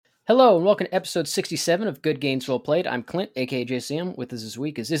Hello and welcome to episode 67 of Good Games Well Played. I'm Clint, aka JCM. With us this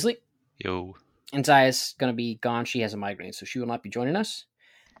week is Isley. Yo. And Zaya's going to be gone. She has a migraine, so she will not be joining us.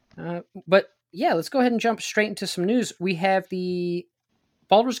 But yeah, let's go ahead and jump straight into some news. We have the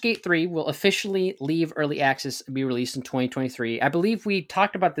Baldur's Gate 3 will officially leave early access and be released in 2023. I believe we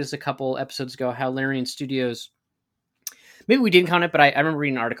talked about this a couple episodes ago, how Larian Studios, maybe we didn't count it, but I remember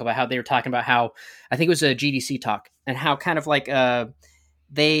reading an article about how they were talking about how, I think it was a GDC talk, and how kind of like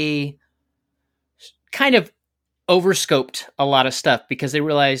they kind of overscoped a lot of stuff because they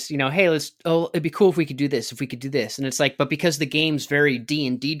realized, hey, it'd be cool if we could do this, and it's like, but because the game's very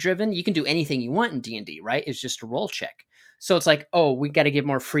D&D driven, you can do anything you want in D&D, right? It's just a roll check. So it's like, oh, we got to give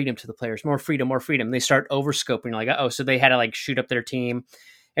more freedom to the players, more freedom. They start overscoping, like, oh, so they had to like shoot up their team,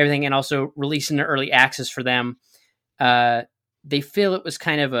 everything, and also releasing the early access for them. They feel it was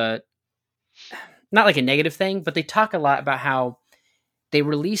kind of not like a negative thing, but they talk a lot about how they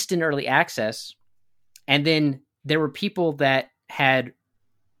released in early access, and then there were people that had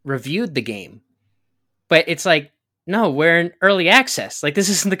reviewed the game, but it's like, no, we're in early access. Like, this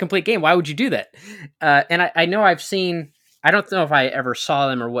isn't the complete game. Why would you do that? And I know I've seen, I don't know if I ever saw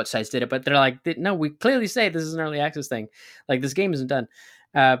them or what sites did it, but they're like, no, we clearly say this is an early access thing. Like, this game isn't done.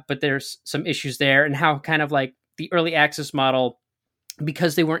 But there's some issues there, and how kind of like the early access model,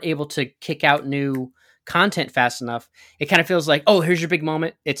 because they weren't able to kick out new content fast enough, it kind of feels like, oh, here's your big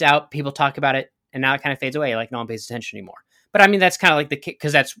moment. It's out. People talk about it. And now it kind of fades away. Like, no one pays attention anymore. But I mean, that's kind of like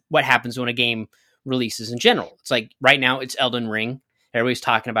because that's what happens when a game releases in general. It's like right now it's Elden Ring. Everybody's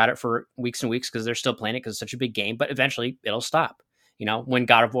talking about it for weeks and weeks because they're still playing it because it's such a big game, but eventually it'll stop. When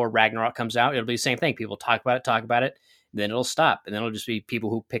God of War Ragnarok comes out, it'll be the same thing. People talk about it, then it'll stop. And then it'll just be people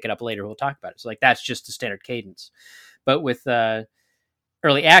who pick it up later who will talk about it. So like, that's just the standard cadence. But with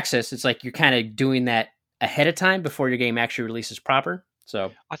early access, it's like you're kind of doing that ahead of time before your game actually releases proper.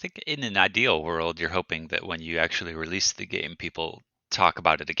 So I think in an ideal world, you're hoping that when you actually release the game, people talk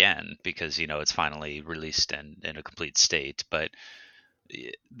about it again because, it's finally released in a complete state. But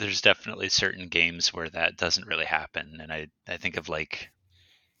there's definitely certain games where that doesn't really happen. And I think of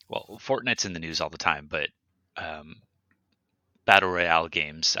Fortnite's in the news all the time, but Battle Royale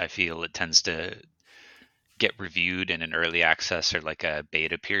games, I feel it tends to get reviewed in an early access or like a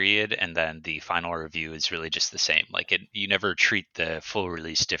beta period, and then the final review is really just the same. Like, you never treat the full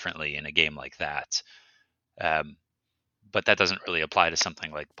release differently in a game like that. But that doesn't really apply to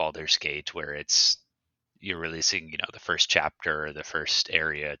something like Baldur's Gate, where you're releasing, the first chapter or the first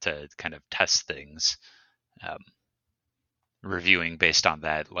area to kind of test things. Reviewing based on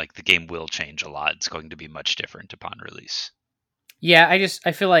that, like, the game will change a lot. It's going to be much different upon release. Yeah,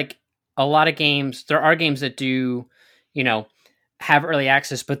 I feel like a lot of games, there are games that do, have early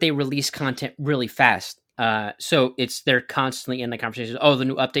access, but they release content really fast. So they're constantly in the conversation. Oh, the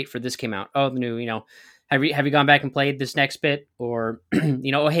new update for this came out. Oh, the new, have you gone back and played this next bit? Or,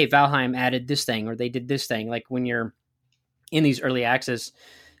 oh, hey, Valheim added this thing, or they did this thing. Like, when you're in these early access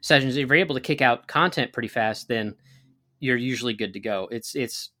sessions, if you're able to kick out content pretty fast, then you're usually good to go.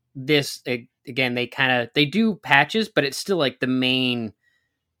 It's this, again, they do patches, but it's still like the main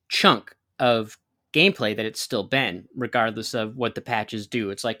chunk of gameplay that it's still been, regardless of what the patches do.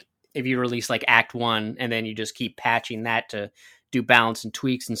 It's like if you release like Act 1 and then you just keep patching that to do balance and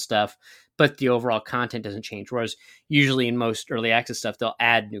tweaks and stuff, but the overall content doesn't change. Whereas usually in most early access stuff, they'll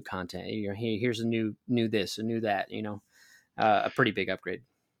add new content. Here's a new this, a new that, a pretty big upgrade.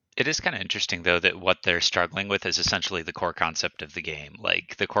 It is kind of interesting, though, that what they're struggling with is essentially the core concept of the game.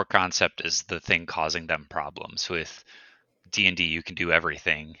 Like, the core concept is the thing causing them problems. With D&D, you can do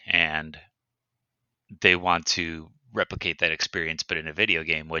everything, and they want to replicate that experience, but in a video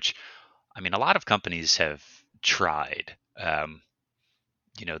game, which, I mean, a lot of companies have tried.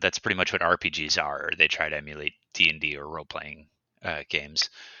 That's pretty much what RPGs are. They try to emulate D&D or role-playing games.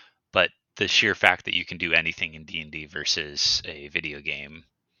 But the sheer fact that you can do anything in D&D versus a video game,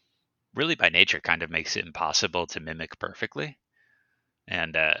 really by nature, kind of makes it impossible to mimic perfectly.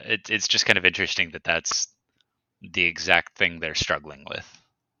 And it's just kind of interesting that that's the exact thing they're struggling with.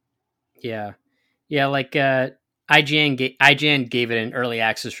 Yeah. Like IGN gave it an early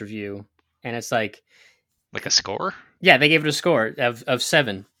access review, and it's like a score. Yeah, they gave it a score of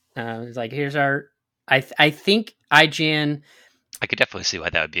 7. It's like, here's our. I think IGN. I could definitely see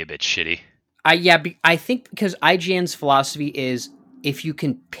why that would be a bit shitty. I think because IGN's philosophy is, if you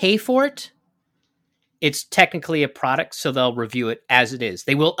can pay for it, it's technically a product, so they'll review it as it is.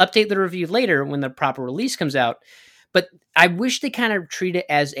 They will update the review later when the proper release comes out, but I wish they kind of treat it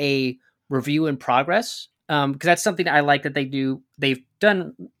as a review in progress, because that's something I like that they do. They've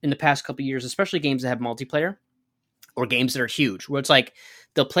done in the past couple of years, especially games that have multiplayer or games that are huge, where it's like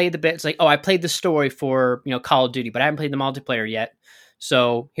they'll play the bit. It's like, oh, I played the story for Call of Duty, but I haven't played the multiplayer yet.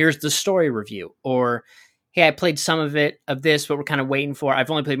 So here's the story review. Or hey, I played some of this, but we're kind of waiting for. I've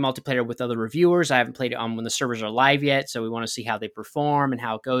only played multiplayer with other reviewers. I haven't played it on when the servers are live yet, so we want to see how they perform and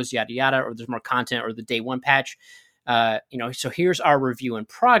how it goes, yada yada. Or there's more content, or the day one patch. So here's our review in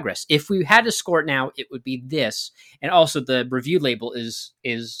progress. If we had to score it now, it would be this. And also the review label is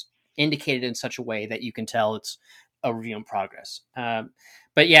indicated in such a way that you can tell it's a review in progress.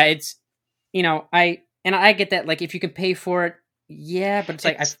 But yeah, it's, I get that. Like, if you can pay for it, yeah, but it's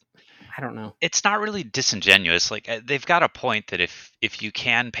like, I don't know. It's not really disingenuous. Like, they've got a point that if you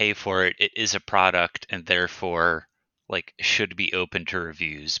can pay for it, it is a product and therefore like should be open to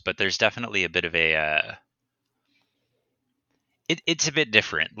reviews. But there's definitely a bit of a it's a bit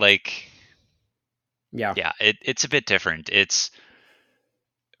different. Like, yeah, it's a bit different. It's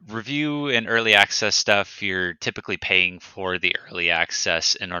review and early access stuff. You're typically paying for the early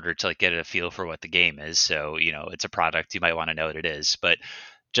access in order to like get a feel for what the game is. So, it's a product. You might want to know what it is, but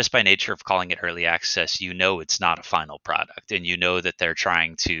just by nature of calling it early access, it's not a final product, and that they're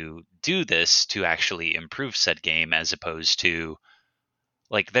trying to do this to actually improve said game, as opposed to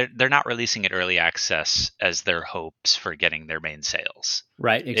like they're not releasing it early access as their hopes for getting their main sales.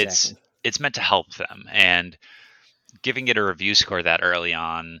 Right, exactly. It's meant to help them, and giving it a review score that early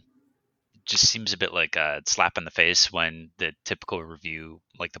on just seems a bit like a slap in the face, when the typical review,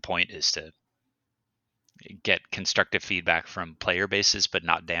 like the point is to get constructive feedback from player bases but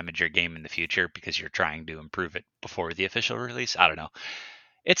not damage your game in the future because you're trying to improve it before the official release. I don't know.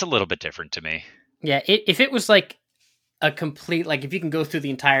 It's a little bit different to me. Yeah, if it was like a complete, like if you can go through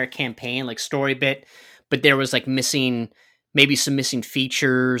the entire campaign, like story bit, but there was like maybe some missing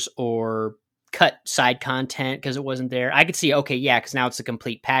features or cut side content because it wasn't there, I could see, okay, yeah, because now it's a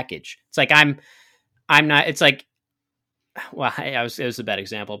complete package. It's like I'm not. It's like, well, it was a bad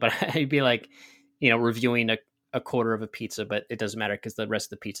example, but I'd be like, reviewing a quarter of a pizza, but it doesn't matter because the rest of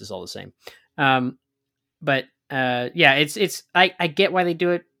the pizza is all the same. But yeah, it's I get why they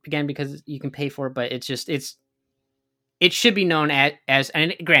do it, again, because you can pay for it, but it should be known as,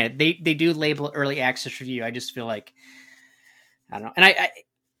 and granted, they do label early access review. I just feel like, I don't know. And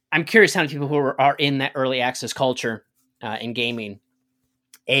I'm curious how many people who are in that early access culture in gaming,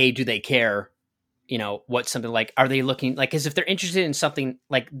 do they care? What something like, are they looking like, as if they're interested in something,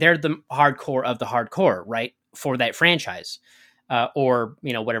 like they're the hardcore of the hardcore, right? For that franchise, or,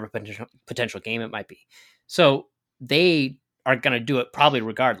 whatever potential game it might be. So they are going to do it probably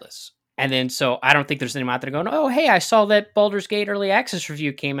regardless. And then, so I don't think there's anyone out there going, oh, hey, I saw that Baldur's Gate early access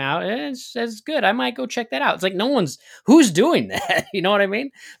review came out. It's good. I might go check that out. It's like, who's doing that? You know what I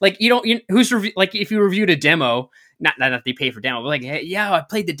mean? Like, like if you reviewed a demo, not that they pay for demo, but like, hey, yeah, I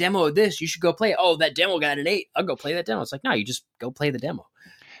played the demo of this. You should go play it. Oh, that demo got an 8. I'll go play that demo. It's like, no, you just go play the demo.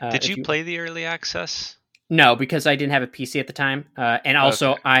 Did you play the early access? No, because I didn't have a PC at the time. And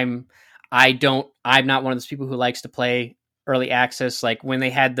also okay. I'm not one of those people who likes to play early access. Like when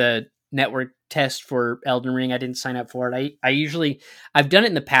they had the network test for Elden Ring, I didn't sign up for it. I've done it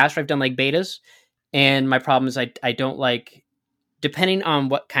in the past where I've done like betas, and my problem is I don't like, depending on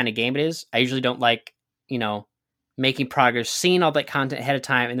what kind of game it is, I usually don't like, making progress, seeing all that content ahead of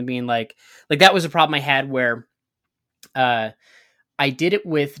time, and then being like that was a problem I had where I did it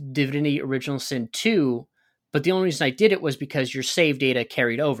with Divinity Original Sin 2, but the only reason I did it was because your save data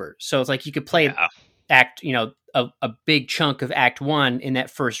carried over. So it's like you could play a big chunk of Act 1 in that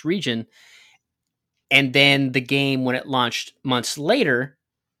first region, and then the game, when it launched months later,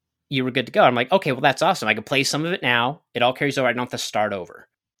 you were good to go. I'm like, okay, well, that's awesome. I can play some of it now. It all carries over. I don't have to start over.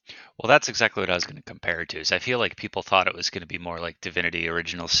 Well, that's exactly what I was going to compare it to. Is I feel like people thought it was going to be more like Divinity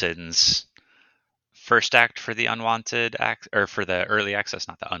Original Sin's first act for the unwanted act, or for the early access,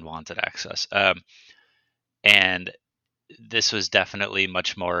 not the unwanted access. And this was definitely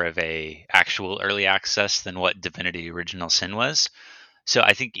much more of a actual early access than what Divinity Original Sin was. So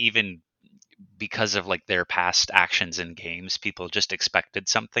I think even because of like their past actions in games, people just expected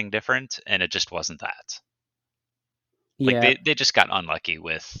something different, and it just wasn't that. Like they just got unlucky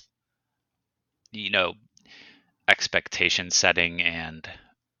with, expectation setting, and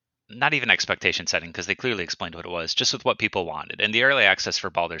not even expectation setting, because they clearly explained what it was, just with what people wanted. And the early access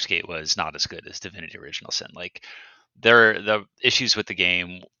for Baldur's Gate was not as good as Divinity Original Sin. Like, the issues with the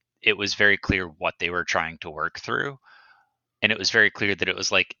game, it was very clear what they were trying to work through, and it was very clear that it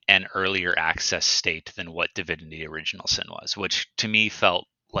was like an earlier access state than what Divinity Original Sin was, which to me felt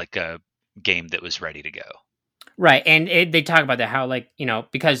like a game that was ready to go. Right, and they talk about that, how, like,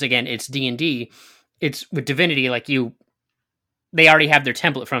 because again, it's D&D, it's with Divinity, like they already have their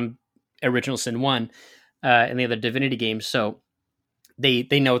template from Original Sin 1 and the other Divinity games, so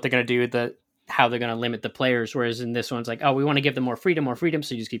they know what they're going to do, how they're going to limit the players. Whereas in this one, it's like, oh, we want to give them more freedom.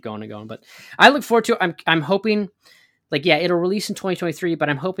 So you just keep going and going. But I look forward to it. I'm hoping, like, yeah, it'll release in 2023, but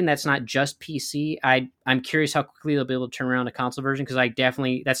I'm hoping that's not just PC. I'm curious how quickly they'll be able to turn around a console version, because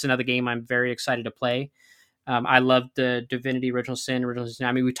that's another game I'm very excited to play. I love the Divinity Original Sin.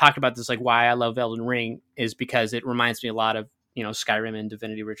 I mean, we talked about this, like why I love Elden Ring is because it reminds me a lot of, Skyrim and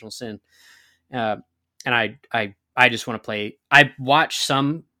Divinity Original Sin. And I just want to play. I watched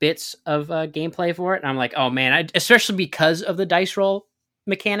some bits of gameplay for it, and I'm like, oh man, especially because of the dice roll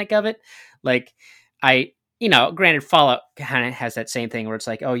mechanic of it. Like, granted, Fallout kind of has that same thing where it's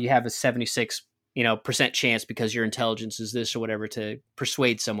like, oh, you have a 76 percent chance because your intelligence is this or whatever to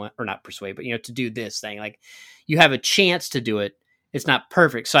persuade someone, or not persuade, but to do this thing. Like, you have a chance to do it. It's not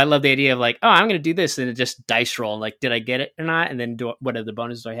perfect. So I love the idea of like, oh, I'm going to do this, and it just dice roll. Like, did I get it or not? And then what are the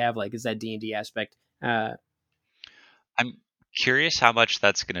bonuses I have? Like, is that D&D aspect? I'm curious how much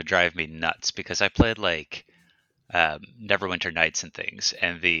that's going to drive me nuts, because I played like Neverwinter Nights and things,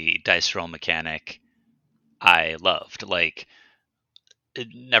 and the dice roll mechanic I loved. Like,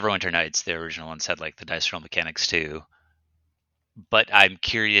 Neverwinter Nights, the original ones had like the dice roll mechanics too. But I'm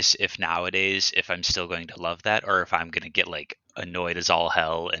curious if nowadays, if I'm still going to love that, or if I'm going to get like annoyed as all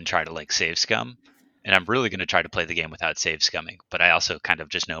hell and try to like save scum. And I'm really going to try to play the game without save scumming. But I also kind of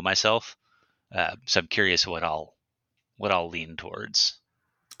just know myself, so I'm curious what I'll lean towards.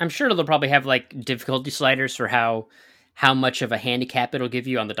 I'm sure they'll probably have like difficulty sliders for how much of a handicap it'll give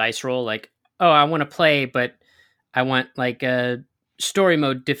you on the dice roll. Like, oh, I want to play, but I want like a story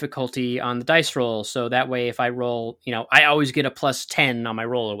mode difficulty on the dice roll, so that way if I roll, I always get a plus 10 on my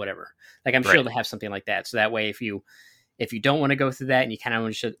roll or whatever. Like, I'm sure they'll have something like that. So that way, if you don't want to go through that and you kind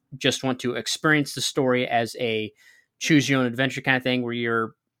of just want to experience the story as a choose your own adventure kind of thing,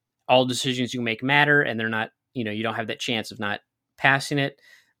 where all decisions you make matter, and they're not, you don't have that chance of not passing it.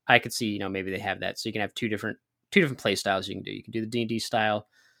 I could see, maybe they have that, so you can have two different play styles you can do. You can do the D&D style,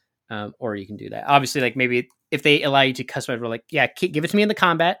 or you can do that. Obviously, like, maybe if they allow you to customize, we're like, yeah, give it to me in the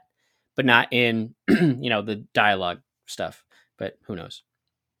combat, but not in, the dialogue stuff. But who knows?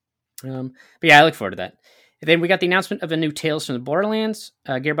 But yeah, I look forward to that. And then we got the announcement of a new Tales from the Borderlands.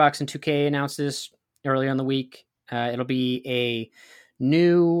 Gearbox and 2K announced this earlier in the week. It'll be a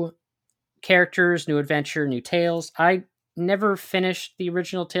new characters, new adventure, new tales. I never finished the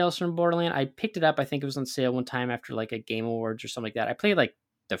original Tales from Borderland. I picked it up. I think it was on sale one time after like a Game Awards or something like that. I played like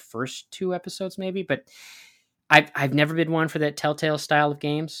the first 2 episodes maybe, but I've never been one for that Telltale style of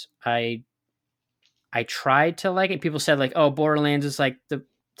games. I tried to like it. People said like, oh, Borderlands is like the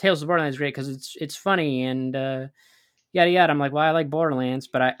Tales of Borderlands is great because it's funny and yada yada. I'm like, well, I like Borderlands,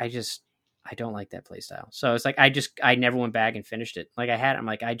 but I don't like that play style. So it's like I never went back and finished it. Like, I'm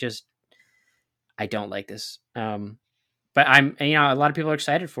like, I don't like this. But a lot of people are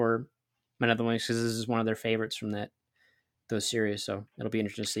excited for another one because this is one of their favorites from those series. So it'll be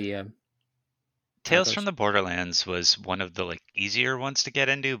interesting to see. Tales from the Borderlands was one of the like easier ones to get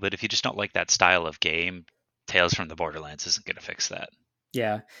into, but if you just don't like that style of game, Tales from the Borderlands isn't going to fix that.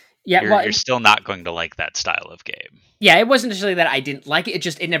 Yeah. You're still not going to like that style of game. Yeah, it wasn't necessarily that I didn't like it.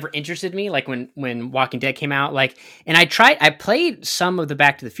 It never interested me. Like when Walking Dead came out, like, and I played some of the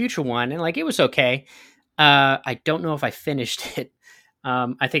Back to the Future one, and like it was okay. I don't know if I finished it.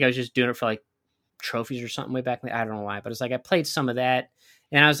 I think I was just doing it for like trophies or something way back. I don't know why, but it's like I played some of that,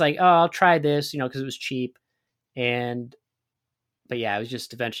 and I was like, oh, I'll try this, because it was cheap. But yeah, it was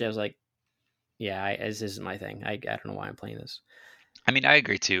just eventually I was like, yeah, this isn't my thing. I don't know why I'm playing this. I mean, I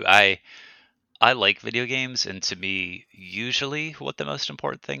agree too. I like video games, and to me, usually what the most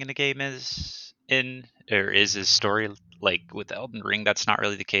important thing in a game is story. Like with Elden Ring, that's not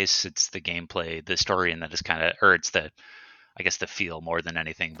really the case. It's the gameplay, the story, and that is kind of, or it's the feel more than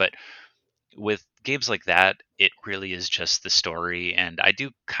anything. But with games like that, it really is just the story, and I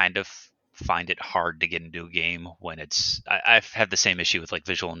do kind of find it hard to get into a game when I've had the same issue with like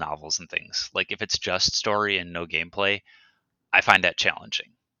visual novels and things. Like if it's just story and no gameplay, I find that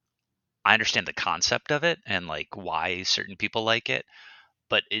challenging. I understand the concept of it and like why certain people like it,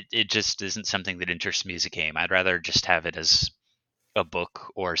 but it just isn't something that interests me as a game. I'd rather just have it as a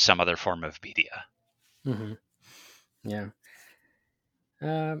book or some other form of media. Mm-hmm. Yeah.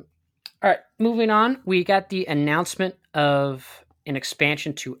 All right, moving on. We got the announcement of an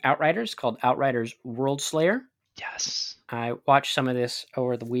expansion to Outriders called Outriders World Slayer. Yes. I watched some of this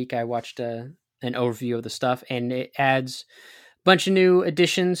over the week. I watched an overview of the stuff, and it adds a bunch of new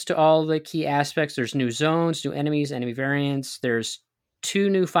additions to all the key aspects. There's new zones, new enemies, enemy variants. There's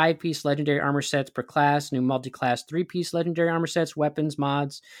 2 new 5-piece legendary armor sets per class, new multi-class 3-piece legendary armor sets, weapons,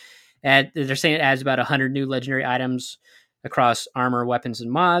 mods. They're saying it adds about 100 new legendary items. across armor, weapons,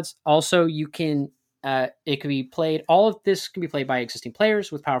 and mods. Also, you can it can be played. All of this can be played by existing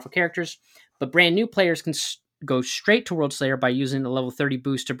players with powerful characters, but brand new players can go straight to World Slayer by using the level 30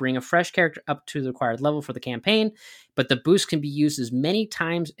 boost to bring a fresh character up to the required level for the campaign. But the boost can be used as many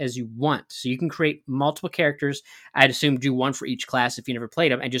times as you want, so you can create multiple characters. I'd assume do one for each class if you never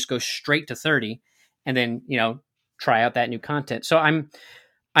played them, and just go straight to 30, and then try out that new content. So I'm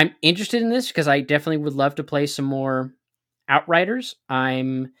interested in this because I definitely would love to play some more Outriders.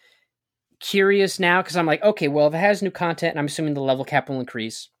 I'm curious now because I'm like, okay, well, if it has new content, and I'm assuming the level cap will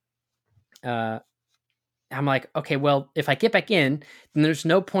increase, I'm like, okay, well, if I get back in, then there's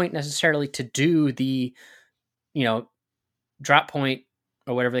no point necessarily to do the, drop point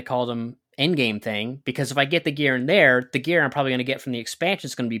or whatever they called them end game thing, because if I get the gear in there, the gear I'm probably going to get from the expansion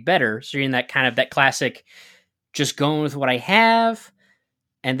is going to be better. So you're in that kind of that classic, just going with what I have.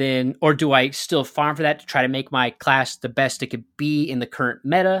 And then, or do I still farm for that to try to make my class the best it could be in the current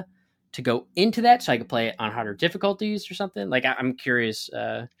meta to go into that so I could play it on harder difficulties or something? Like, I'm curious.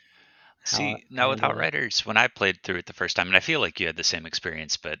 See, now with Outriders, when I played through it the first time, and I feel like you had the same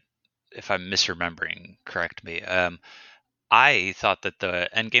experience, but if I'm misremembering, correct me. I thought that the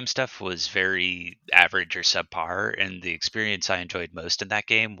endgame stuff was very average or subpar, and the experience I enjoyed most in that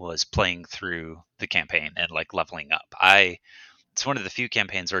game was playing through the campaign and like leveling up. It's one of the few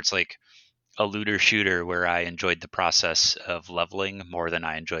campaigns where it's like a looter shooter where I enjoyed the process of leveling more than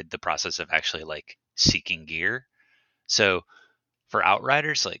I enjoyed the process of actually like seeking gear. So for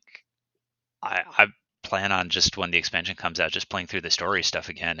Outriders, like I plan on just when the expansion comes out, just playing through the story stuff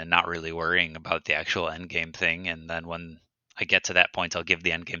again and not really worrying about the actual end game thing. And then when I get to that point, I'll give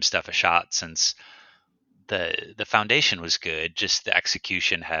the end game stuff a shot, since the foundation was good. Just the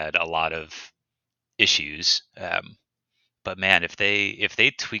execution had a lot of issues. But man, if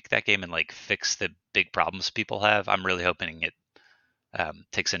they tweak that game and like fix the big problems people have, I'm really hoping it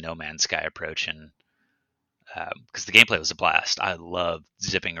takes a No Man's Sky approach, and because the gameplay was a blast. I loved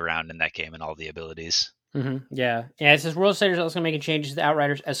zipping around in that game and all the abilities. Yeah. It says World Slayers is also making changes to the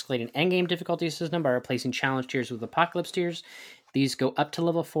Outriders escalating endgame difficulty system by replacing challenge tiers with apocalypse tiers. These go up to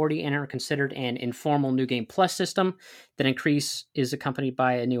level 40 and are considered an informal New Game Plus system. That increase is accompanied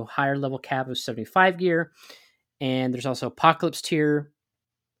by a new higher level cap of 75 gear. And there's also apocalypse tier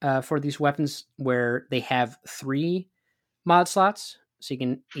for these weapons where they have 3 mod slots, so you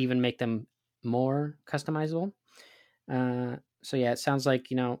can even make them more customizable. So yeah, it sounds like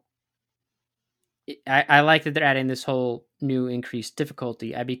I like that they're adding this whole new increased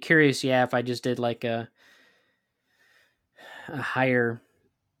difficulty. I'd be curious, if I just did like a higher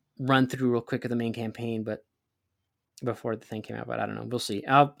run through real quick of the main campaign, but before the thing came out. But I don't know. We'll see.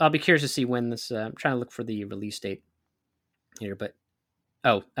 I'll be curious to see when this. I'm trying to look for the release date here, but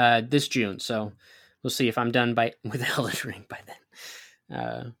this June. So we'll see if I'm done with Elden Ring by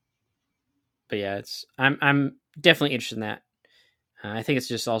then. But yeah, I'm definitely interested in that. I think it's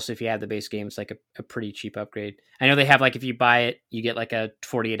just also if you have the base game, it's like a pretty cheap upgrade. I know they have like if you buy it, you get like a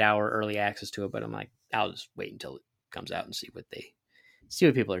 48-hour early access to it, but I'm like, I'll just wait until it comes out and see what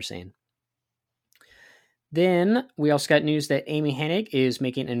people are saying. Then we also got news that Amy Hennig is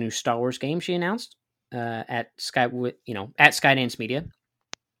making a new Star Wars game. She announced at Skydance Media.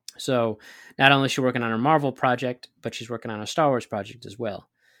 So not only is she working on a Marvel project, but she's working on a Star Wars project as well.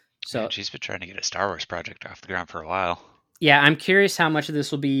 So Man, she's been trying to get a Star Wars project off the ground for a while. Yeah, I'm curious how much of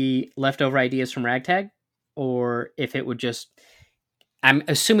this will be leftover ideas from Ragtag, or if it would just. I'm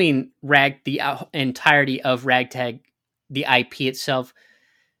assuming the entirety of Ragtag, the IP itself,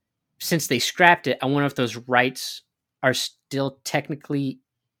 since they scrapped it. I wonder if those rights are still technically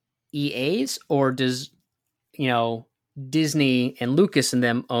EA's, or does Disney and Lucas and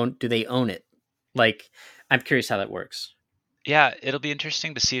them do they own it? Like, I'm curious how that works. Yeah, it'll be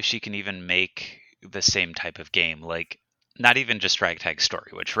interesting to see if she can even make the same type of game, like not even just Ragtag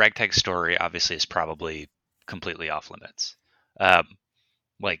Story, which Ragtag Story obviously is probably completely off limits.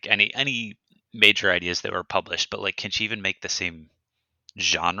 Like any major ideas that were published, but like, can she even make the same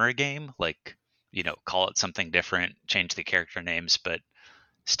genre game? Like, call it something different, change the character names, but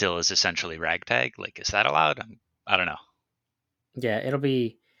still is essentially Ragtag. Like, is that allowed? I don't know. Yeah, it'll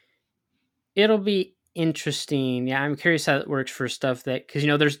be interesting. Yeah, I'm curious how it works for stuff that,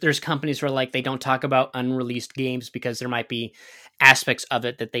 because there's companies where like they don't talk about unreleased games because there might be aspects of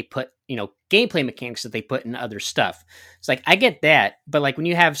it that they put, gameplay mechanics that they put in other stuff. It's like I get that, but like when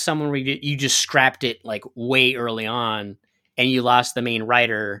you have someone where you just scrapped it like way early on and you lost the main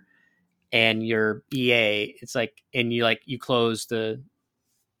writer and your EA, it's like, and you close the.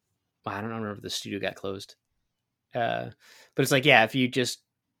 I don't remember if the studio got closed, but it's like, yeah, if you just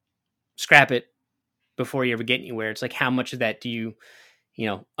scrap it before you ever get anywhere. It's like, how much of that do you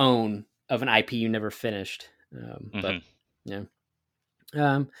own of an IP you never finished? But Hmm. yeah.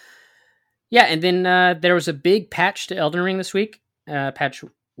 Um, yeah, and then there was a big patch to Elden Ring this week, patch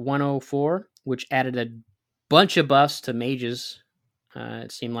 104, which added a bunch of buffs to mages.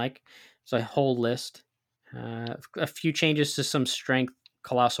 It seemed like it's a whole list. A few changes to some strength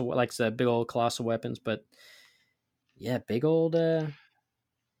colossal, like the big old colossal weapons, but yeah, big old.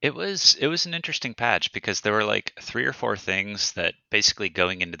 It was an interesting patch because there were like 3 or 4 things that basically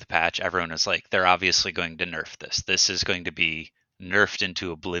going into the patch, everyone was like, they're obviously going to nerf this. This is going to be nerfed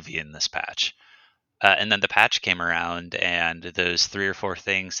into oblivion, this patch. And then the patch came around, and those 3 or 4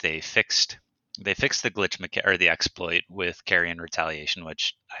 things they fixed the glitch or the exploit with carrion retaliation,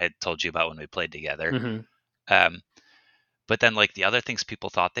 which I had told you about when we played together. Mhm. Um, but then like the other things people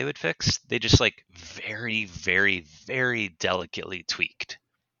thought they would fix, they just like very, very, very delicately tweaked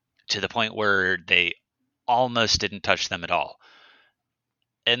to the point where they almost didn't touch them at all.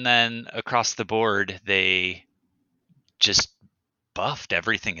 And then across the board, they just buffed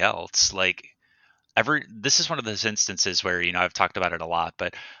everything else. Like this is one of those instances where I've talked about it a lot,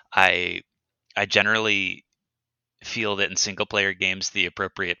 but I I generally feel that in single player games the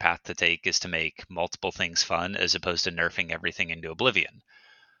appropriate path to take is to make multiple things fun as opposed to nerfing everything into oblivion.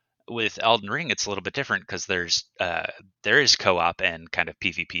 With Elden Ring, it's a little bit different because there is co-op and kind of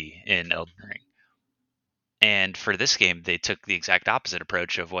PvP in Elden Ring. And for this game, they took the exact opposite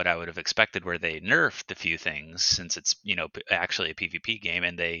approach of what I would have expected, where they nerfed a few things since it's actually a PvP game,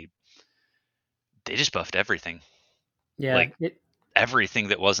 and they just buffed everything. Yeah, Like everything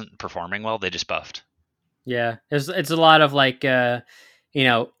that wasn't performing well, they just buffed. yeah. It's a lot of like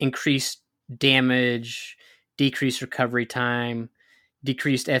increased damage, decreased recovery time,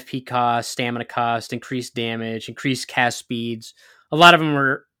 decreased FP cost, stamina cost, increased damage, increased cast speeds. A lot of them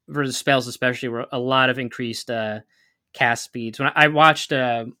were for the spells, especially, were a lot of increased cast speeds. When I watched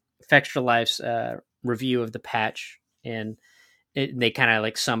Fextra Life's review of the patch, and they kind of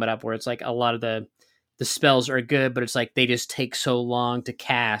like sum it up where it's like a lot of the spells are good, but it's like they just take so long to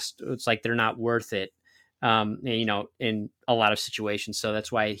cast. It's like they're not worth it. In a lot of situations. So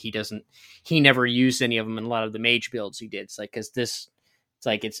that's why he never used any of them in a lot of the mage builds he did. It's like, cause it's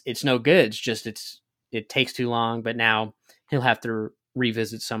like, it's no good. It's just, it takes too long, but now he'll have to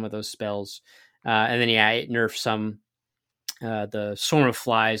revisit some of those spells. And then, yeah, it nerfed some, the Swarm of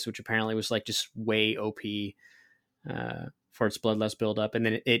Flies, which apparently was like just way OP, for its Bloodlust buildup. And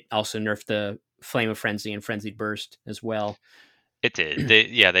then it also nerfed the Flame of Frenzy and Frenzied Burst as well. It did.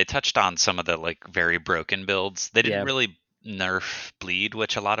 They touched on some of the like very broken builds. They didn't Yeah. really nerf bleed,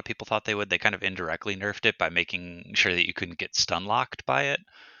 which a lot of people thought they would. They kind of indirectly nerfed it by making sure that you couldn't get stun locked by it,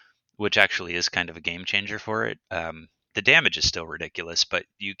 which actually is kind of a game changer for it. The damage is still ridiculous, but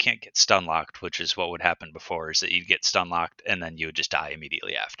you can't get stun locked, which is what would happen before, is that you'd get stun locked and then you would just die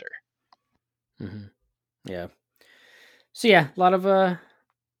immediately after. Mm-hmm. Yeah. So yeah, a lot of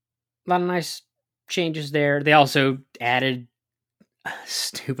nice changes there. They also added a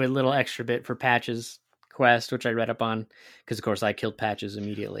stupid little extra bit for Patches quest, which I read up on because of course I killed Patches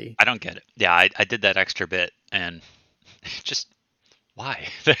immediately. I don't get it. Yeah, I did that extra bit and just why?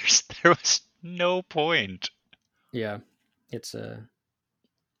 There was no point. Yeah, it's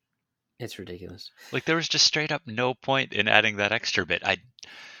it's ridiculous. Like there was just straight up no point in adding that extra bit.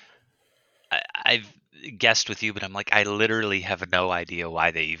 I've guessed with you, but I'm like, I literally have no idea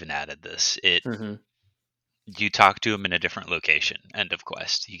why they even added this. Mm-hmm. You talk to him in a different location, end of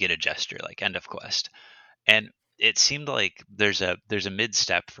quest. You get a gesture like end of quest, and it seemed like there's a mid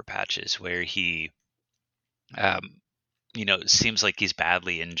step for Patches where he, um, seems like he's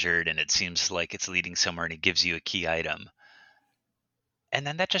badly injured, and it seems like it's leading somewhere, and he gives you a key item, and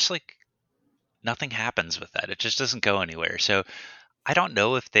then that just like nothing happens with that. It just doesn't go anywhere. So I don't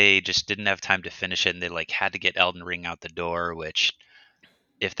know if they just didn't have time to finish it and they like had to get Elden Ring out the door, which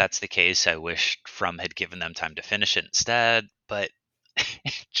if that's the case, I wish From had given them time to finish it instead, but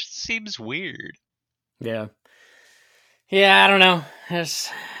it just seems weird. Yeah, yeah. I don't know.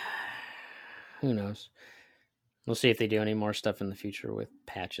 Who knows? We'll see if they do any more stuff in the future with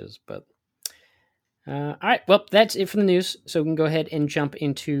Patches. But all right, well, that's it for the news. So we can go ahead and jump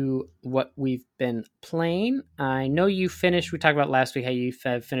into what we've been playing. I know you finished. We talked about last week how you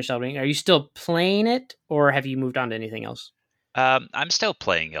finished Elden Ring. Are you still playing it, or have you moved on to anything else? I'm still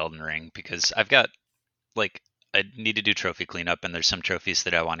playing Elden Ring because I've got like I need to do trophy cleanup, and there's some trophies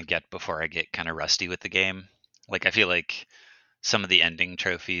that I want to get before I get kind of rusty with the game. Like I feel like some of the ending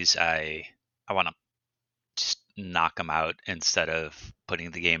trophies, I want to just knock them out instead of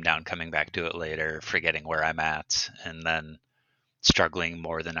putting the game down, coming back to it later, forgetting where I'm at, and then struggling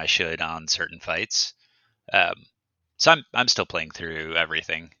more than I should on certain fights. So I'm still playing through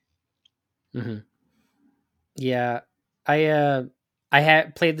everything. Mm-hmm. Yeah, I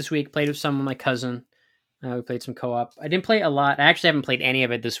had played this week. Played with some with my cousin. We played some co-op. I didn't play a lot. I actually haven't played any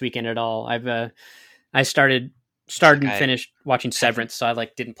of it this weekend at all. I It's like started and I finished watching haven't Severance, so I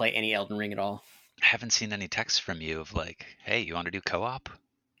like didn't play any Elden Ring at all. haven't seen any texts from you of like, hey, you want to do co-op?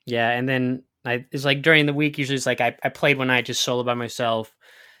 Yeah, and then it's like during the week. Usually, it's like I played one night just solo by myself,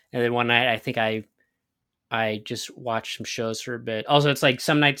 and then one night I think I just watched some shows for a bit. Also, it's like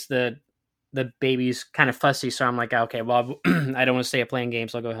some nights the baby's kind of fussy, so I'm like, okay, well, I don't want to stay up playing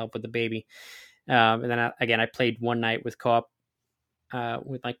games. I'll go help with the baby. And then again, I played one night with co-op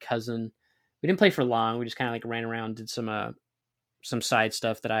with my cousin. We didn't play for long. We just kind of like ran around, did some side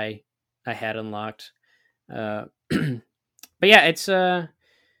stuff that I had unlocked. But yeah,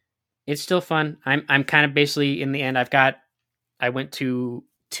 it's still fun. I'm kind of basically in the end. I went to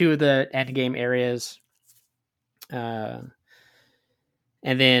two of the end game areas, and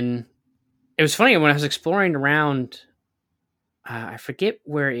then it was funny when I was exploring around. I forget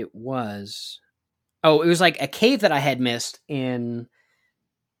where it was. Oh, it was like a cave that I had missed in.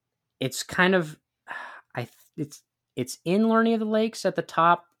 It's kind of, I it's in Learning of the Lakes at the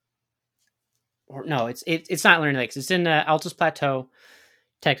top, or no, it's not Learning of the Lakes. It's in Altus Plateau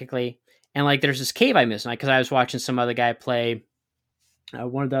technically, and like there's this cave I missed because I was watching some other guy play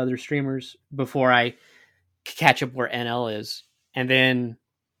one of the other streamers before I catch up where NL is, and then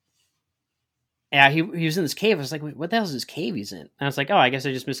yeah, he was in this cave. I was like, wait, what the hell is this cave he's in? And I was like, oh, I guess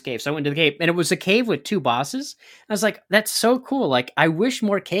I just missed cave. So I went to the cave, and it was a cave with two bosses. I was like, that's so cool. Like, I wish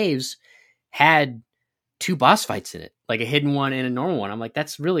more caves had two boss fights in it, like a hidden one and a normal one. I'm like,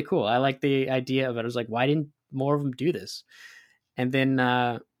 that's really cool. I like the idea of it. I was like, why didn't more of them do this? And then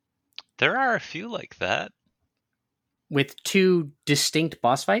There are a few like that. with two distinct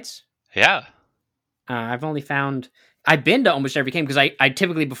boss fights, Yeah. I've only found I've been to almost every cave because I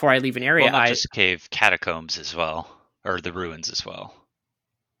typically before I leave an area, Well, not just cave, catacombs as well, or the ruins as well.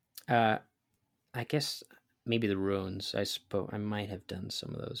 uh, I guess maybe the ruins. I suppose I might have done some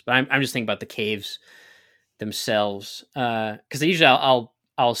of those, but I'm just thinking about the caves themselves because usually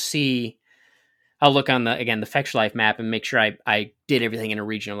I'll see I'll look on the Fetch Life map and make sure I did everything in a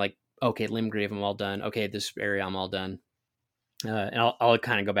region. I'm like, okay, Limgrave, I'm all done. Okay, this area, I'm all done. And I'll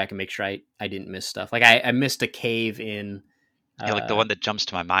kind of go back and make sure I didn't miss stuff. Like I missed a cave in. Yeah, like the one that jumps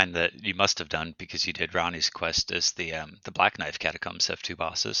to my mind that you must have done because you did Ronnie's quest is the Black Knife catacombs have two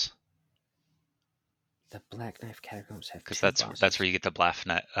bosses. The Black Knife Catacombs have Because two that's bosses. where you get the Black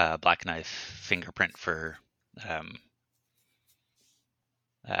Knife fingerprint um,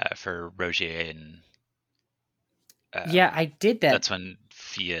 for Rogier and Yeah, I did that, that's when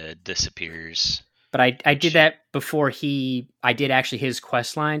Fia disappears. but I did that before I did actually his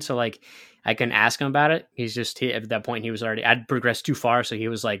quest line. So like I couldn't ask him about it. At that point he was already I'd progressed too far, so he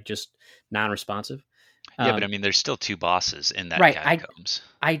was like just non-responsive. Yeah, but I mean, there's still two bosses in that Right. catacombs.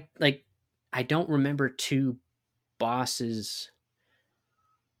 I like I don't remember two bosses,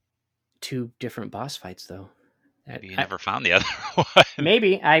 two different boss fights though. Maybe you never found the other one.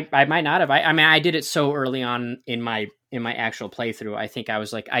 Maybe I might not have. I mean I did it so early on in my actual playthrough. I think I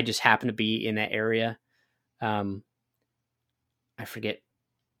was like I just happened to be in that area. Um, I forget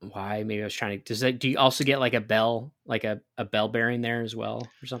why. Maybe I was trying to. Do you also get like a bell, like a bell bearing there as well,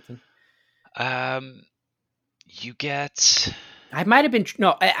 or something? Um, you get I might have been.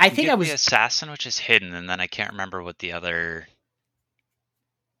 No, I you think get I the was. assassin, which is hidden, and then I can't remember what the other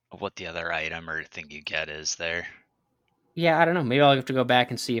item or thing you get is there. Yeah, I don't know. Maybe I'll have to go back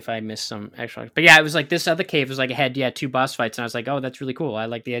and see if I missed some extra. But yeah, it was like this other cave was like it had two boss fights, and I was like, oh, that's really cool. I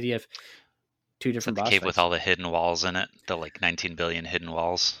like the idea of two Is that different the boss cave fights. with all the hidden walls in it? The like 19 billion hidden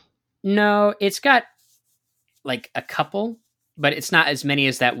walls? No, it's got like a couple, but it's not as many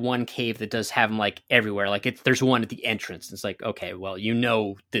as that one cave that does have them like everywhere. Like there's one at the entrance. It's like, okay, well,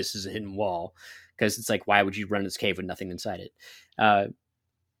 this is a hidden wall because it's like, why would you run this cave with nothing inside it?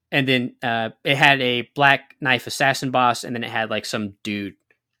 And then it had a Black Knife assassin boss, and then it had like some dude,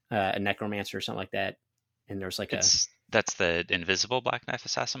 a necromancer or something like that. And there's like that's the invisible Black Knife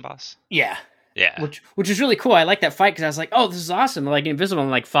assassin boss. yeah, Yeah, which is really cool. I like that fight because I was like, oh, this is awesome. Like invisible, and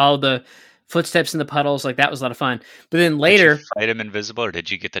like follow the footsteps in the puddles. Like that was a lot of fun. But then later, did you fight him invisible, or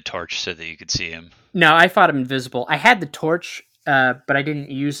did you get the torch so that you could see him? no, I fought him invisible. I had the torch, but I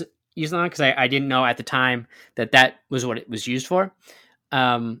didn't use it on because I didn't know at the time that was what it was used for.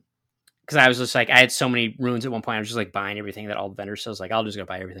 Because I was just like I had so many runes at one point. I was just like buying everything that all the vendors. So I was like, I'll just go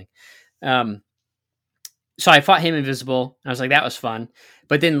buy everything. So I fought him invisible. I was like, that was fun.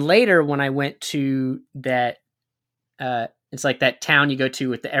 But then later, when I went to that It's like that town you go to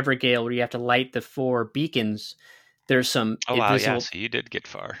with the Evergale where you have to light the 4 beacons. There's some Oh wow, yeah. So you did get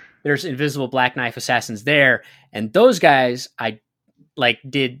far. There's invisible Black Knife assassins there, and those guys I like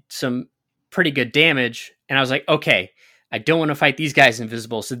did some pretty good damage, and I was like, okay, I don't want to fight these guys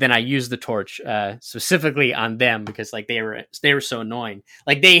invisible. So then I used the torch specifically on them because like they were so annoying.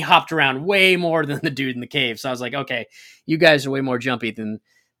 Like they hopped around way more than the dude in the cave. So I was like, okay, you guys are way more jumpy than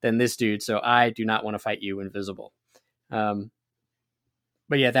this dude. So I do not want to fight you invisible. But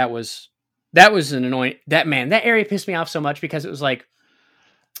yeah, that was an annoying. That area pissed me off so much because it was like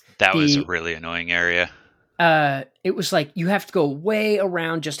that was a really annoying area. It was like you have to go way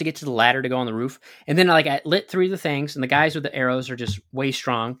around just to get to the ladder to go on the roof, and then like I lit through the things, and the guys with the arrows are just way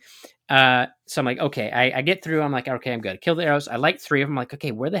strong. So I'm like, okay, I get through. I'm like, okay, I'm good. Kill the arrows. I like 3 of them. I'm like,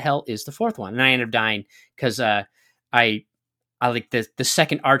 okay, where the hell is the 4th one? And I ended up dying because I like the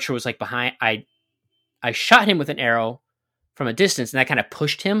second archer was like behind. I shot him with an arrow from a distance, and that kind of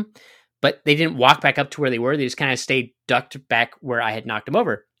pushed him, but they didn't walk back up to where they were. They just kind of stayed ducked back where I had knocked him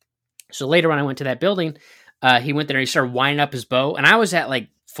over. So later when I went to that building, he went there and he started winding up his bow, and I was at like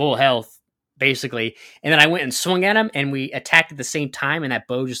full health basically. And then I went and swung at him, and we attacked at the same time, and that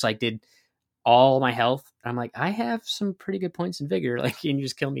bow just like did all my health. I'm like, I have some pretty good points in vigor. Like, you can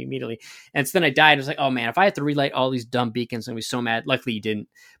just kill me immediately. And so then I died. I was like, oh man, if I had to relight all these dumb beacons, I'd be so mad. Luckily you didn't.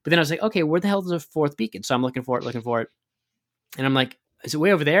 But then I was like, okay, where the hell is the 4th beacon? So I'm looking for it. And I'm like, is it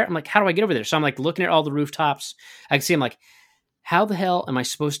way over there? I'm like, how do I get over there? So I'm like looking at all the rooftops. I can see, I'm like, how the hell am I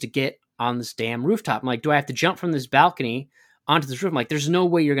supposed to get on this damn rooftop? I'm like, do I have to jump from this balcony onto this roof? I'm like, there's no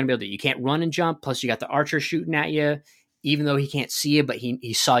way you're going to be able to. You can't run and jump. Plus, you got the archer shooting at you, even though he can't see you, but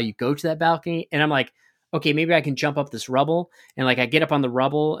he saw you go to that balcony. And I'm like, okay, maybe I can jump up this rubble. And like, I get up on the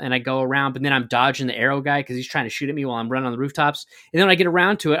rubble and I go around, but then I'm dodging the arrow guy because he's trying to shoot at me while I'm running on the rooftops. And then when I get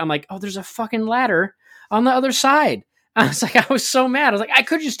around to it, I'm like, oh, there's a fucking ladder on the other side. I was so mad. I was like, I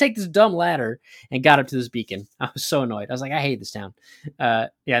could just take this dumb ladder and got up to this beacon. I was so annoyed. I was like, I hate this town. And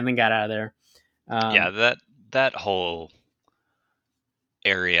then got out of there. That whole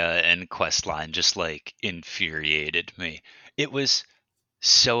area and quest line just like infuriated me. It was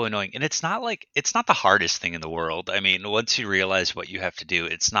so annoying, and it's not the hardest thing in the world. I mean, once you realize what you have to do,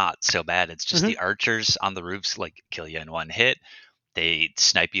 it's not so bad. It's just the archers on the roofs like kill you in one hit. They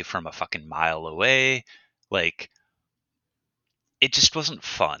snipe you from a fucking mile away. Like, it just wasn't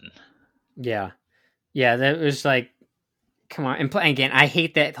fun. Yeah, that was like, come on. And again, I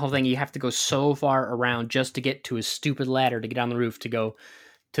hate that whole thing. You have to go so far around just to get to a stupid ladder to get on the roof to go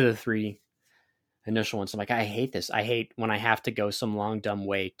to the 3 initial ones. I'm like, I hate this. I hate when I have to go some long, dumb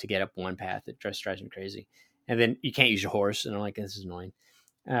way to get up one path. It just drives me crazy. And then you can't use your horse. And I'm like, this is annoying.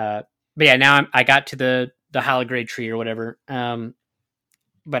 But yeah, now I got to the Holograde tree or whatever.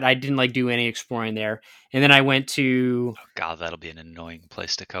 But I didn't like do any exploring there. And then I went to... Oh God, that'll be an annoying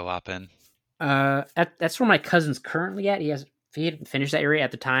place to co-op in. That's where my cousin's currently at. He hadn't finished that area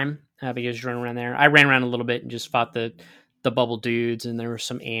at the time, but he was running around there. I ran around a little bit and just fought the bubble dudes, and there were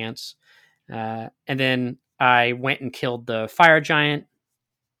some ants. And then I went and killed the fire giant,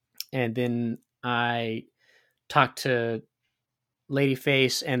 and then I talked to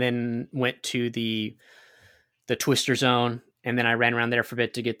Ladyface, and then went to the Twister Zone, and then I ran around there for a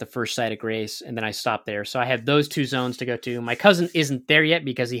bit to get the first sight of Grace, and then I stopped there. So I have those 2 zones to go to. My cousin isn't there yet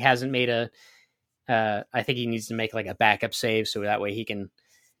because he hasn't made I think he needs to make like a backup save so that way he can,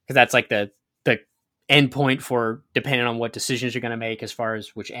 because that's like the end point for depending on what decisions you're going to make as far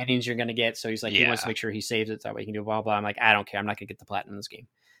as which endings you're going to get. So he's like, he wants to make sure he saves it so that way he can do blah, blah. I'm like, I don't care. I'm not going to get the platinum in this game.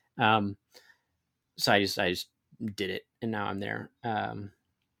 So I just did it, and now I'm there.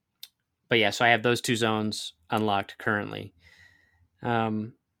 But yeah, so I have those 2 zones unlocked currently.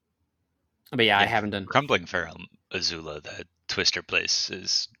 But yeah, I haven't done Crumbling Feral Azula. That Twister place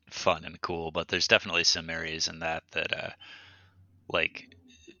is fun and cool, but there's definitely some areas in that like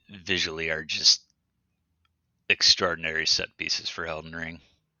visually are just extraordinary set pieces for Elden Ring.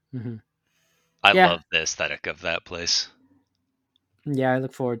 Mm-hmm. I love the aesthetic of that place. Yeah, I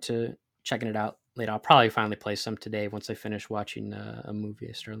look forward to checking it out later. I'll probably finally play some today once I finish watching a movie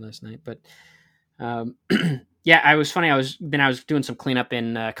I started last night. But yeah, I was doing some cleanup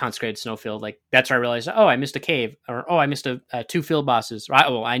in Consecrated Snowfield. Like, that's where I realized, oh, I missed a cave, or I missed 2 field bosses.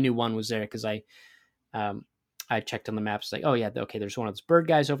 I knew one was there because I checked on the maps. Like, oh yeah, okay, there's one of those bird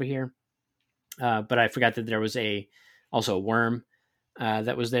guys over here. But I forgot that there was also a worm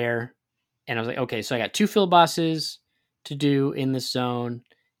that was there, and I was like, okay, so I got 2 field bosses to do in this zone,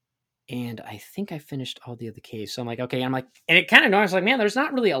 and I think I finished all the other caves. So I'm like, okay, and it kind of annoying. I was like, man, there's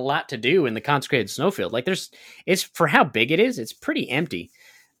not really a lot to do in the Consecrated Snowfield. Like, it's for how big it is, it's pretty empty.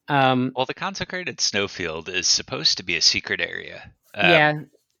 Well, the consecrated snowfield is supposed to be a secret area. Yeah,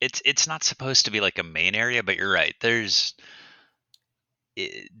 It's not supposed to be like a main area, but you're right. There's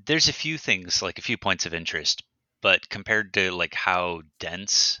a few things, like a few points of interest, but compared to like how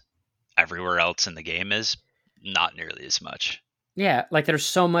dense everywhere else in the game is, not nearly as much. yeah. Like there's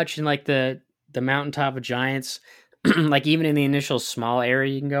so much in like the mountaintop of giants. Like even in the initial small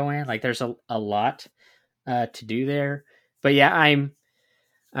area you can go in, like there's a lot to do there. But yeah,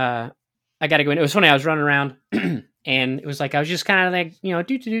 uh I gotta go in. It was funny, I was running around and it was like I was just kind of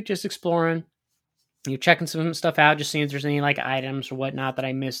like, just exploring, checking some stuff out, just seeing if there's any like items or whatnot that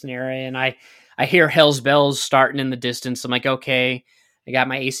I missed in the area. And I hear Hell's Bells starting in the distance. I'm like, okay, I got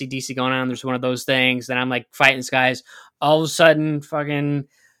my ACDC going on. There's one of those things. Then I'm like fighting these guys. All of a sudden, fucking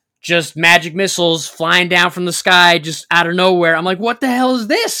just magic missiles flying down from the sky, just out of nowhere. I'm like, what the hell is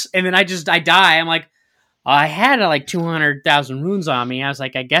this? And then I die. I'm like, I had like 200,000 runes on me. I was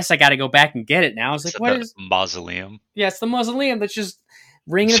like, I guess I got to go back and get it now. I was Is like, it what the is? mausoleum? Yeah, it's the mausoleum that's just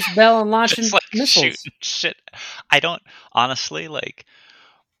ringing its bell and launching Just like missiles. shooting shit. I don't honestly like.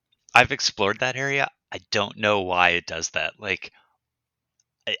 I've explored that area. I don't know why it does that. Like,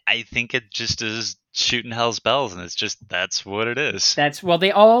 I think it just is shooting hell's bells, and it's just that's what it is. That's well,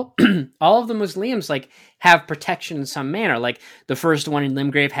 they all all of the mausoleums like have protection in some manner. Like the first one in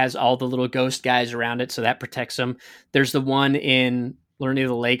Limgrave has all the little ghost guys around it, so that protects them. There's the one in Learning of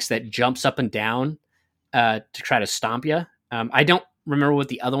the Lakes that jumps up and down to try to stomp you. I don't remember what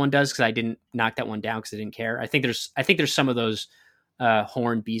the other one does because I didn't knock that one down because I didn't care. I think there's some of those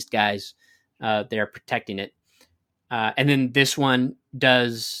horned beast guys there protecting it. And then this one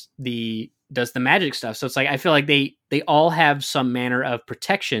does the magic stuff. So it's like I feel like they all have some manner of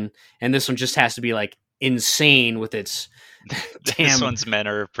protection, and this one just has to be like insane with its This damn. one's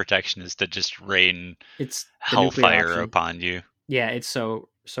manner of protection is to just rain It's the nuclear hellfire option. upon you. Yeah, it's so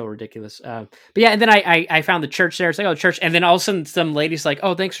ridiculous. But yeah, and then I found the church there. It's like, oh, church, and then all of a sudden some lady's like,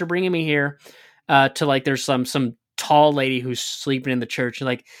 oh, thanks for bringing me here. To like there's some tall lady who's sleeping in the church and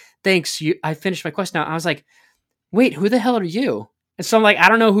like, thanks, I finished my quest now. I was like, wait, who the hell are you? And so I'm like, I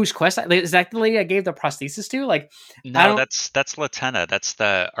don't know whose quest. Is that the lady I gave the prosthesis to? Like, I No, don't. that's Latenna. That's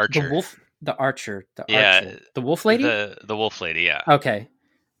the The archer. wolf, Yeah, the wolf lady. the wolf lady. Yeah, Okay,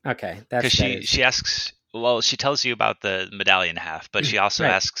 okay, because that she is she asks. Well, she tells you about the medallion half, but she also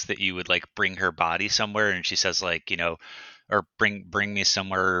right. asks that you would like bring her body somewhere, and she says like or bring me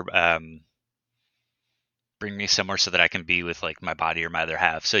somewhere, bring me somewhere so that I can be with like my body or my other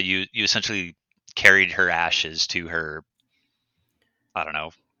half. So you essentially carried her ashes to her. I don't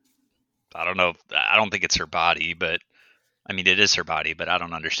know. I don't know. I don't think it's her body, but I mean, it is her body, but I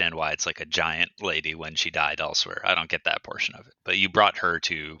don't understand why it's like a giant lady when she died elsewhere. I don't get that portion of it. But you brought her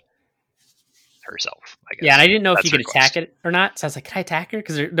to herself, I Yeah, and I guess. didn't know if you That's her could attack quest. it or not. So I was like, can I attack her?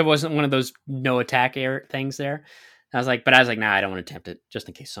 Because there wasn't one of those no attack air things there. And I was like, nah, I don't want to attempt it just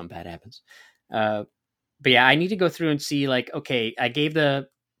in case something bad happens. Uh, but yeah, I need to go through and see like, okay, I gave the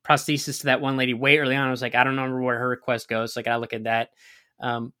prosthesis to that one lady way early on. I was like, I don't remember where her request goes. So I gotta look at that.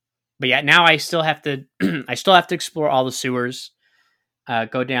 Um, but yeah, now I still have to I still have to explore all the sewers,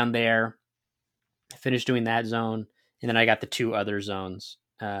 go down there, finish doing that zone, and then I got the two other zones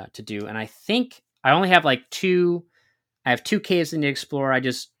to do. And I think I only have like two. I have two caves I need to explore. I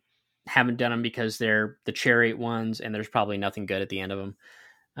just haven't done them because they're the chariot ones, and there's probably nothing good at the end of them.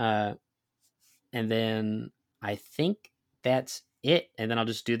 Uh, and then I think that's it. And then I'll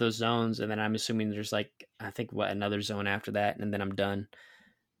just do those zones, and then I'm assuming there's like I think what another zone after that, and then I'm done.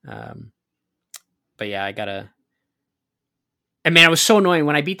 Um, but yeah, I gotta. And man, it was so annoying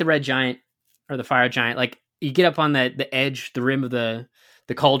when I beat the red giant or the fire giant. Like you get up on the edge, the rim of the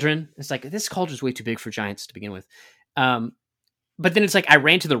cauldron. It's like this cauldron's way too big for giants to begin with. Um, but then it's like I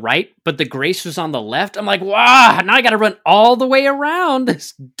ran to the right, but the grace was on the left. I'm like, wow, now I got to run all the way around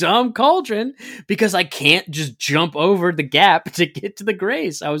this dumb cauldron because I can't just jump over the gap to get to the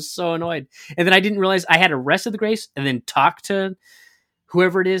grace. I was so annoyed. And then I didn't realize I had arrested the grace and then talk to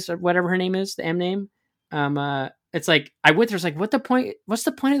whoever it is or whatever her name is, the M name. It's like I went there. It's like, what the point? What's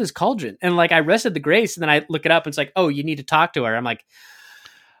the point of this cauldron? And like I rested the grace, and then I look it up, and it's like, oh, you need to talk to her. I'm like,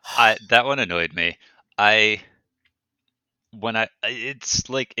 I that one annoyed me. I when I it's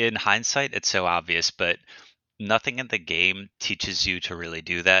like in hindsight it's so obvious, but nothing in the game teaches you to really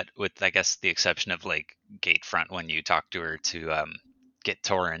do that with I guess the exception of like Gatefront when you talk to her to get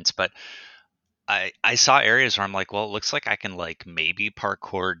torrents, but I saw areas where I'm like, well, it looks like I can like maybe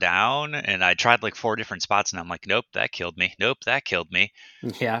parkour down, and I tried like four different spots, and I'm like, nope, that killed me. Nope, that killed me.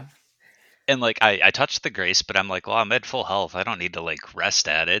 yeah, And like I touched the grace, but I'm like, well, I'm at full health. I don't need to like rest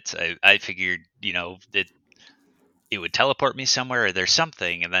at it. I figured, it would teleport me somewhere, or there's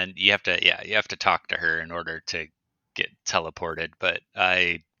something, and then you have to talk to her in order to get teleported. But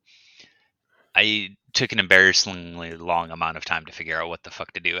I took an embarrassingly long amount of time to figure out what the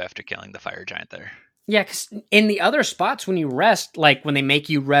fuck to do after killing the fire giant there. Yeah, because in the other spots when you rest, like when they make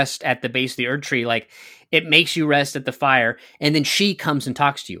you rest at the base of the Erd Tree, like it makes you rest at the fire, and then she comes and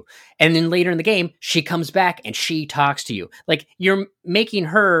talks to you. And then later in the game, she comes back and she talks to you. Like you're making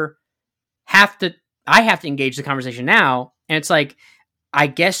her have to, I have to engage the conversation now. And it's like, I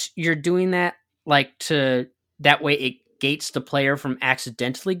guess you're doing that like to, that way it gates the player from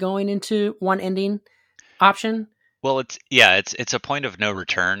accidentally going into one ending option. Well, it's a point of no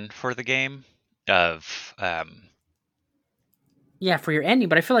return for the game of Yeah, for your ending,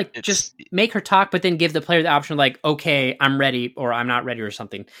 but I feel like just make her talk, but then give the player the option, like, okay, I'm ready, or I'm not ready, or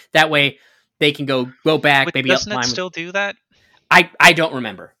something. That way, they can go back. But maybe doesn't it still do that? I don't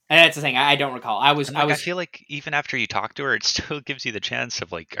remember. And that's the thing. I don't recall. I feel like even after you talk to her, it still gives you the chance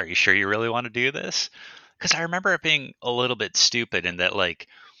of like, are you sure you really want to do this? Because I remember it being a little bit stupid in that like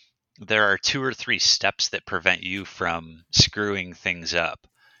there are 2 or 3 steps that prevent you from screwing things up,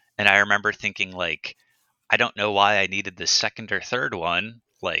 and I remember thinking like, I don't know why I needed the second or third one.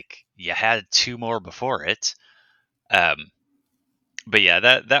 Like you had 2 more before it. But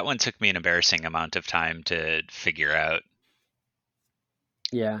yeah, that one took me an embarrassing amount of time to figure out.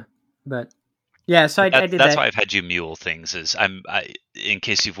 Yeah, but yeah, so I did that's that. why I've had you mule things. Is in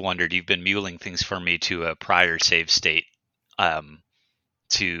case you've wondered, you've been muling things for me to a prior save state,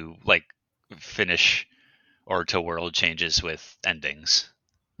 to like finish or to world changes with endings.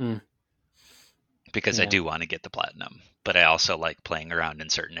 Because I do want to get the platinum, but I also like playing around in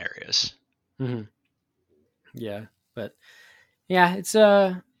certain areas. Mm-hmm. Yeah, but yeah, it's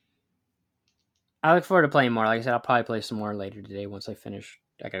I look forward to playing more. Like I said, I'll probably play some more later today once I finish.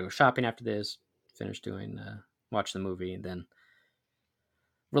 I gotta go shopping after this, finish doing watch the movie, and then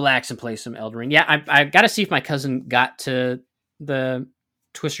relax and play some Elden Ring. Yeah, I gotta see if my cousin got to the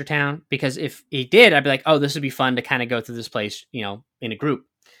Twister Town, because if he did, I'd be like, oh, this would be fun to kind of go through this place, you know, in a group.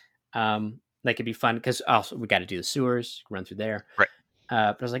 Like it'd be fun because also we got to do the sewers, run through there. Right.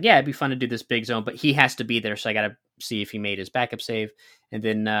 But I was like, yeah, it'd be fun to do this big zone, but he has to be there, so I got to see if he made his backup save, and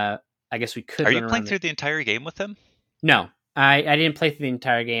then I guess we could. Are you playing through the entire game with him? No, I didn't play through the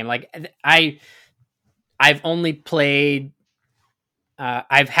entire game. Like I've only played.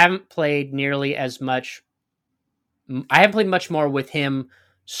 I haven't played nearly as much. I haven't played much more with him,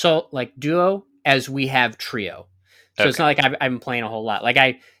 so like duo, as we have trio. So It's not like I've been playing a whole lot.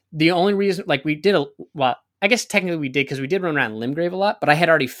 Like the only reason, like we did I guess technically we did because we did run around Limgrave a lot, but I had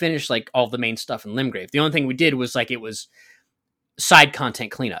already finished like all the main stuff in Limgrave. The only thing we did was like it was side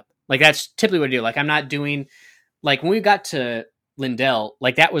content cleanup. Like that's typically what I do. Like I'm not doing, like when we got to Lindell,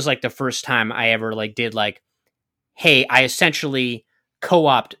 like that was like the first time I ever like did like, hey, I essentially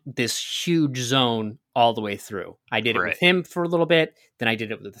co-opt this huge zone all the way through. I did it with him for a little bit, then I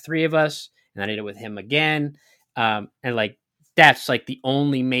did it with the 3 of us, and I did it with him again. And like that's like the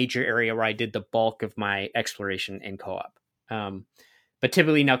only major area where I did the bulk of my exploration in co-op. But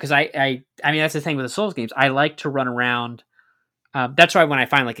typically no, because I mean that's the thing with the Souls games. I like to run around. That's why when I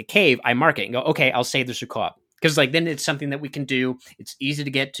find like a cave, I mark it and go, okay, I'll save this for co-op, because like then it's something that we can do. It's easy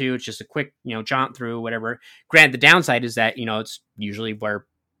to get to. It's just a quick, you know, jaunt through whatever. Granted, the downside is that, you know, it's usually where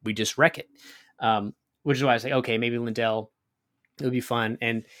we just wreck it, which is why I was like, okay, maybe Lindell, it would be fun.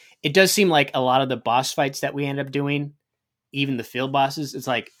 And it does seem like a lot of the boss fights that we end up doing, even the field bosses, it's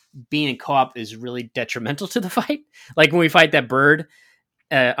like being in co-op is really detrimental to the fight. Like when we fight that bird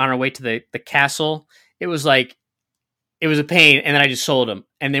on our way to the castle, it was like, it was a pain, and then I just sold him.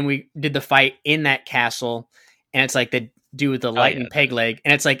 And then we did the fight in that castle, and it's like the dude with the lightning peg leg,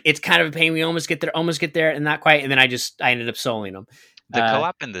 and it's like it's kind of a pain. We almost get there, and not quite. And then I ended up soloing him. The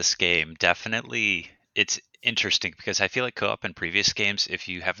co-op in this game definitely, it's interesting because I feel like co-op in previous games, if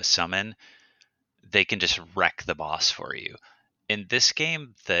you have a summon, they can just wreck the boss for you. In this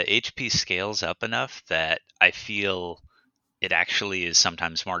game, the HP scales up enough that I feel it actually is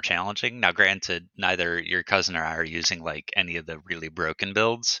sometimes more challenging. Now, granted, neither your cousin or I are using like any of the really broken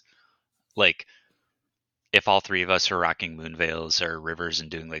builds. Like, if all 3 of us were rocking Moonveils or Rivers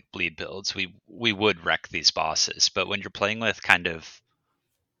and doing like bleed builds, we would wreck these bosses. But when you're playing with kind of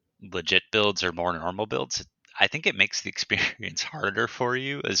legit builds or more normal builds, I think it makes the experience harder for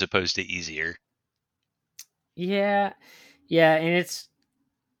you as opposed to easier. Yeah, and it's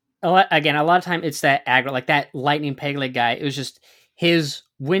a lot of time it's that aggro, like that lightning peg leg guy. It was just his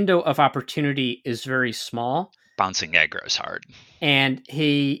window of opportunity is very small. Bouncing aggro is hard, and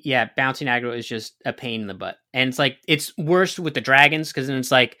bouncing aggro is just a pain in the butt. And it's like it's worse with the dragons, because then it's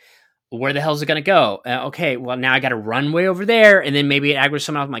like, where the hell is it going to go? Okay, well, now I got to run way over there, and then maybe it aggroes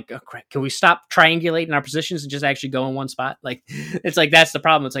someone else. I'm like, oh, crap, can we stop triangulating our positions and just actually go in one spot? Like, it's like, that's the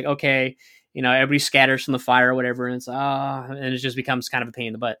problem. It's like, okay, everybody scatters from the fire or whatever, and it's, and it just becomes kind of a pain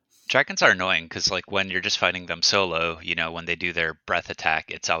in the butt. Dragons are annoying because, like, when you're just fighting them solo, when they do their breath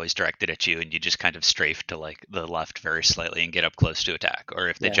attack, it's always directed at you, and you just kind of strafe to like the left very slightly and get up close to attack. Or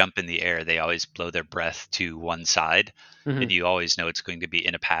if they Yeah. jump in the air, they always blow their breath to one side, Mm-hmm. and you always know it's going to be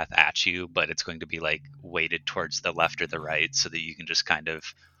in a path at you, but it's going to be like weighted towards the left or the right, so that you can just kind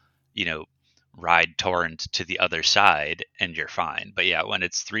of, you know, ride torrent to the other side and you're fine. But yeah, when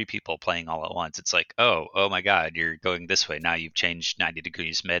it's three people playing all at once, it's like, oh my god, you're going this way. Now you've changed 90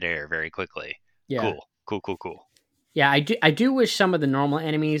 degrees midair very quickly. Yeah. Cool. Yeah, I do wish some of the normal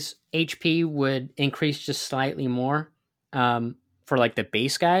enemies HP would increase just slightly more, for like the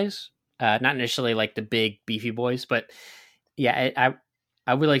base guys, not necessarily like the big beefy boys, but yeah,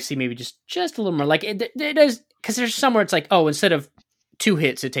 I would like to see maybe just a little more. Like it does, because there's somewhere it's like, oh, instead of 2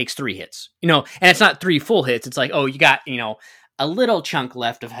 hits, it takes 3 hits, and it's not 3 full hits. It's like, oh, you got a little chunk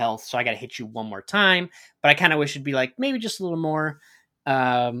left of health, so I got to hit you one more time. But I kind of wish it'd be like maybe just a little more.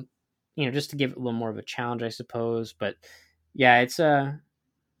 Just to give it a little more of a challenge, I suppose. But yeah, it's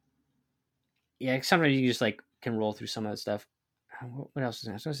yeah, sometimes you just like can roll through some of that stuff. What else is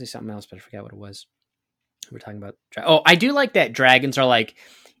I was going to say something else, but I forgot what it was. We're talking about. Oh, I do like that dragons are like,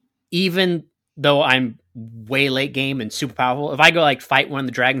 even though I'm way late game and super powerful, if I go like fight one of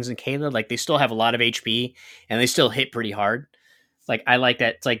the dragons in Caelid, like they still have a lot of HP and they still hit pretty hard. Like I like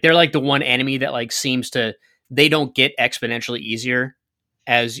that. It's like they're like the one enemy that like seems to, they don't get exponentially easier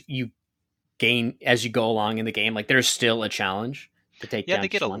as you go along in the game. Like there's still a challenge to take Yeah, down they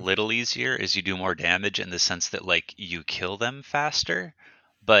get a one. little easier as you do more damage in the sense that like you kill them faster,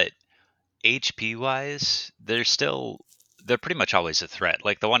 but HP wise, they're pretty much always a threat.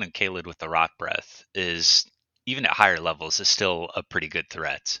 Like the one in Caelid with the rock breath is, even at higher levels, is still a pretty good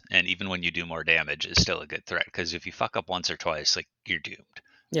threat. And even when you do more damage, is still a good threat, because if you fuck up once or twice, like, you're doomed.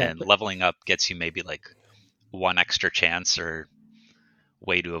 Yeah, And but leveling up gets you maybe like one extra chance or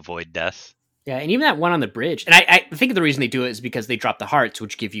way to avoid death. yeah, and even that one on the bridge. And I think the reason they do it is because they drop the hearts,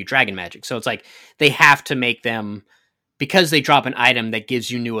 which give you dragon magic. So it's like they have to make them, because they drop an item that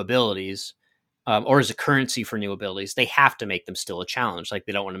gives you new abilities, or as a currency for new abilities. They have to make them still a challenge. Like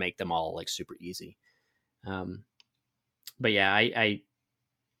they don't want to make them all like super easy. But yeah, I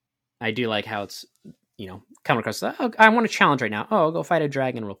do like how it's come across. Oh, I want a challenge right now. Oh, I'll go fight a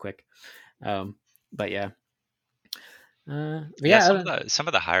dragon real quick. But yeah. Yeah, some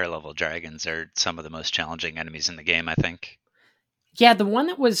of the higher level dragons are some of the most challenging enemies in the game, I think. Yeah, the one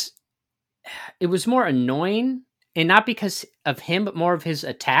that was, it was more annoying, and not because of him, but more of his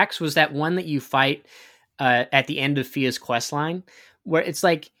attacks, was that one that you fight at the end of Fia's quest line, where it's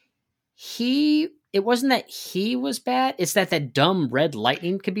like it wasn't that he was bad, it's that dumb red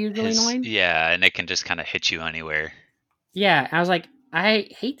lightning could be really annoying. Yeah, and it can just kind of hit you anywhere. Yeah, I was like, I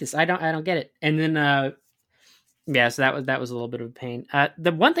hate this. I don't get it. And then yeah, so that was a little bit of a pain.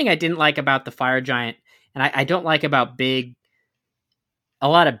 The one thing I didn't like about the fire giant, and I don't like about a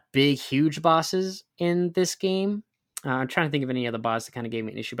lot of big, huge bosses in this game. I'm trying to think of any other boss that kind of gave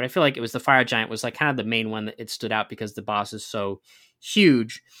me an issue, but I feel like it was the fire giant was like kind of the main one that it stood out because the boss is so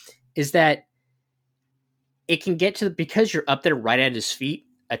huge. Is that it can get to because you're up there right at his feet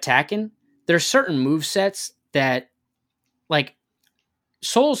attacking. There's certain move sets that, like,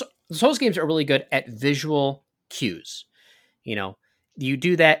 Souls games are really good at visual cues. You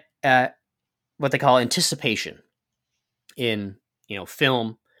do that what they call anticipation in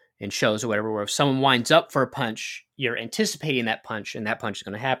film and shows or whatever, where if someone winds up for a punch, you're anticipating that punch and that punch is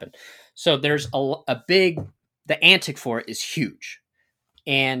going to happen. So there's the antic for it is huge,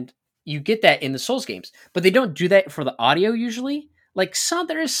 and you get that in the Souls games, but they don't do that for the audio usually. Like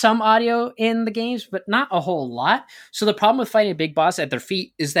there is some audio in the games, but not a whole lot. So the problem with fighting a big boss at their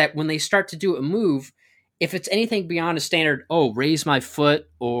feet is that when they start to do a move, if it's anything beyond a standard, raise my foot,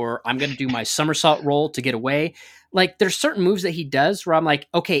 or I'm going to do my somersault roll to get away, like there's certain moves that he does where I'm like,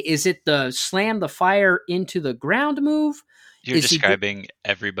 okay, is it the slam the fire into the ground move? You're describing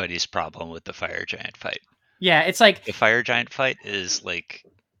everybody's problem with the fire giant fight. Yeah, it's like the fire giant fight is like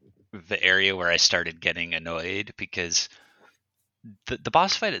the area where I started getting annoyed, because the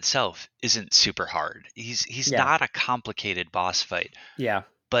boss fight itself isn't super hard. He's not a complicated boss fight. Yeah.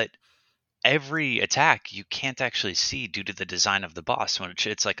 But every attack you can't actually see due to the design of the boss. When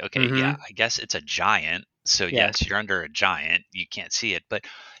it's like, okay, yeah, I guess it's a giant. So yes, you're under a giant. You can't see it. But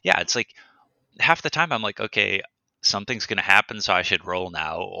yeah, it's like half the time I'm like, okay, something's going to happen, so I should roll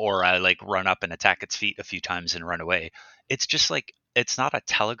now. Or I like run up and attack its feet a few times and run away. It's just like it's not a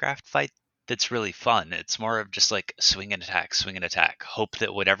telegraphed fight that's really fun. It's more of just like swing and attack. Hope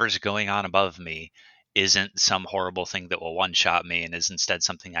that whatever's going on above me isn't some horrible thing that will one shot me and is instead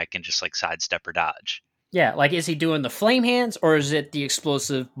something I can just like sidestep or dodge. Yeah, like is he doing the flame hands or is it the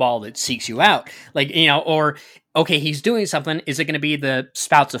explosive ball that seeks you out? Like, or okay, he's doing something. Is it going to be the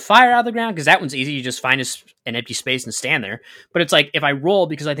spouts of fire out of the ground? Because that one's easy. You just find an empty space and stand there. But it's like if I roll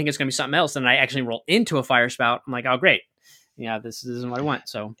because I think it's going to be something else, then I actually roll into a fire spout. I'm like, oh, great. Yeah, this isn't what I want.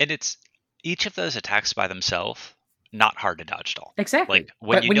 So, And it's each of those attacks by themselves, not hard to dodge at all. exactly. Like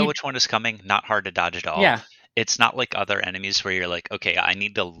when you know which one is coming, not hard to dodge at all. Yeah. It's not like other enemies where you're like, okay, I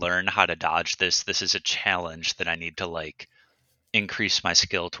need to learn how to dodge this. This is a challenge that I need to like increase my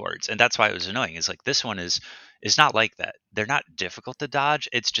skill towards. And that's why it was annoying. Is like this one is not like that. They're not difficult to dodge.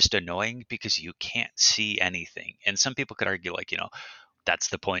 It's just annoying because you can't see anything. And some people could argue like, that's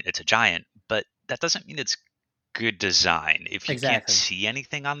the point. It's a giant, but that doesn't mean it's good design. If you can't see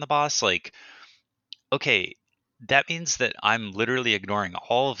anything on the boss, like, okay, that means that I'm literally ignoring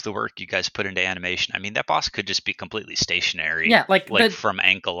all of the work you guys put into animation. I mean, that boss could just be completely stationary, yeah, like from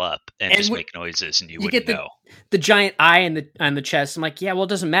ankle up and just make noises, and you wouldn't get know. The giant eye on the chest. I'm like, yeah, well, it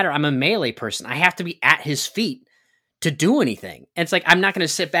doesn't matter. I'm a melee person. I have to be at his feet to do anything. And it's like I'm not going to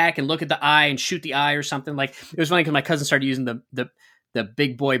sit back and look at the eye and shoot the eye or something. Like it was funny because my cousin started using the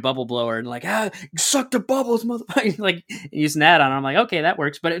big boy bubble blower and like suck the bubbles, motherfucker. Like using that on him. I'm like, okay, that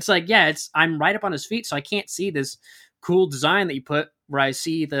works. But it's like, yeah, I'm right up on his feet, so I can't see this cool design that you put where I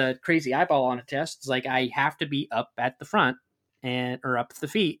see the crazy eyeball on a test. It's like I have to be up at the front or up the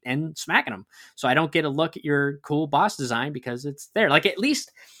feet and smacking them, so I don't get a look at your cool boss design because it's there. Like at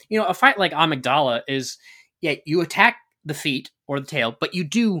least a fight like Amygdala is, yeah, you attack the feet or the tail, but you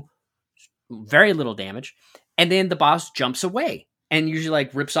do very little damage, and then the boss jumps away and usually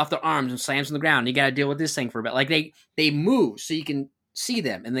like rips off their arms and slams on the ground. You got to deal with this thing for a bit. Like they move so you can see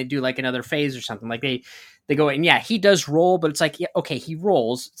them, and they do like another phase or something. Like they go, and yeah, he does roll, but it's like, yeah, okay, he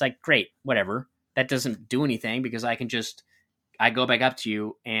rolls. It's like, great, whatever. That doesn't do anything because I go back up to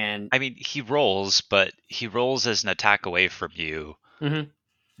you and... I mean, he rolls, but he rolls as an attack away from you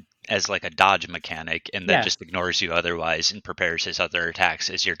as like a dodge mechanic, and then just ignores you otherwise and prepares his other attacks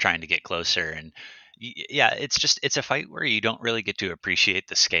as you're trying to get closer. And yeah, it's a fight where you don't really get to appreciate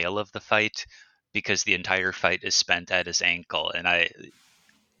the scale of the fight because the entire fight is spent at his ankle. And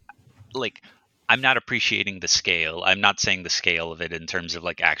I'm not appreciating the scale. I'm not saying the scale of it in terms of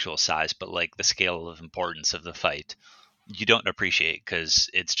like actual size, but like the scale of importance of the fight you don't appreciate because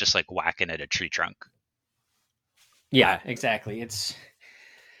it's just like whacking at a tree trunk. Yeah, exactly. It's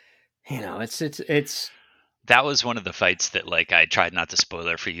that was one of the fights that like I tried not to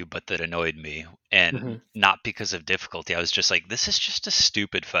spoiler for you, but that annoyed me, and not because of difficulty. I was just like, this is just a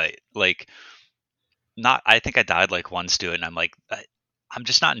stupid fight. Like, I think I died like once to it, and I'm like, I'm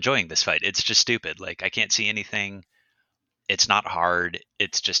just not enjoying this fight. It's just stupid. Like I can't see anything. It's not hard.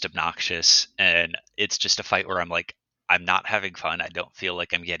 It's just obnoxious, and it's just a fight where I'm like, I'm not having fun. I don't feel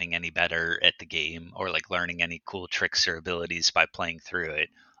like I'm getting any better at the game or like learning any cool tricks or abilities by playing through it.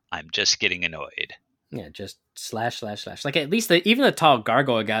 I'm just getting annoyed. Yeah, just slash. Like at least even the tall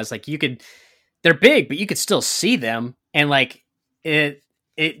gargoyle guys, like they're big, but you could still see them, and like you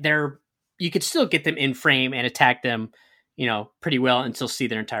could still get them in frame and attack them, pretty well and still see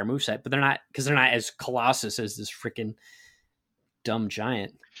their entire moveset. But they're not as colossus as this freaking dumb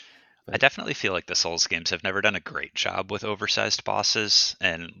giant. I definitely feel like the Souls games have never done a great job with oversized bosses,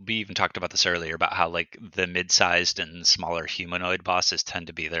 and we even talked about this earlier about how like the mid-sized and smaller humanoid bosses tend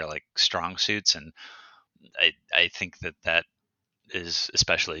to be their like strong suits, and I think that is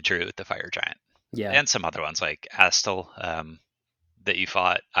especially true with the Fire Giant. Yeah, and some other ones like Astel that you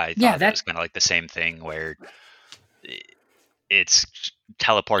fought. I thought that was kind of like the same thing where it's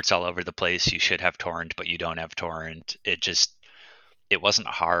teleports all over the place. You should have torrent, but you don't have torrent. It wasn't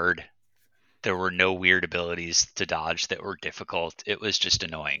hard. There were no weird abilities to dodge that were difficult. It was just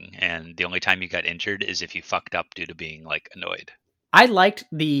annoying. And the only time you got injured is if you fucked up due to being like annoyed. I liked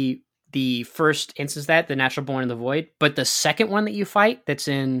the first instance the Natural Born in the Void, but the second one that you fight that's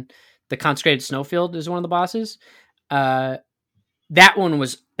in the Consecrated Snowfield is one of the bosses. That one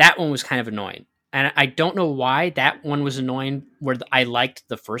was kind of annoying. And I don't know why that one was annoying where I liked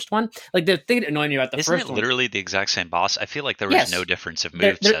the first one. Like the thing that annoyed me about the first one... Isn't it literally the exact same boss? I feel like there was no difference of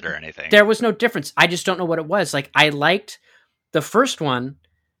moveset or anything. There was no difference. I just don't know what it was. Like I liked the first one,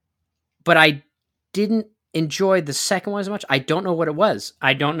 but I didn't enjoy the second one as much. I don't know what it was.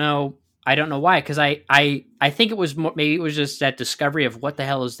 I don't know why. Because I think it was maybe it was just that discovery of what the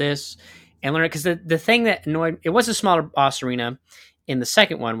hell is this, and learn it. Because the thing that annoyed it was a smaller boss arena in the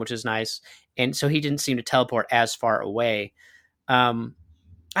second one, which is nice. And so he didn't seem to teleport as far away.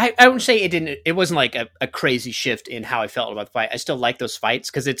 I wouldn't say it wasn't like a crazy shift in how I felt about the fight. I still like those fights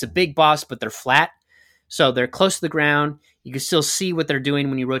because it's a big boss, but they're flat. So they're close to the ground. You can still see what they're doing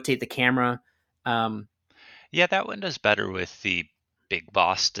when you rotate the camera. Um, Yeah, that one does better with the big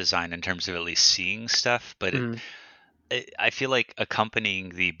boss design in terms of at least seeing stuff, but mm, I feel like accompanying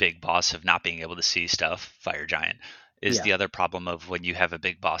the big boss of not being able to see stuff, Fire Giant, is yeah. the other problem of when you have a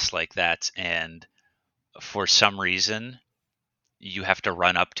big boss like that and for some reason you have to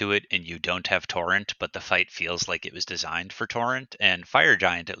run up to it and you don't have torrent, but the fight feels like it was designed for torrent. And Fire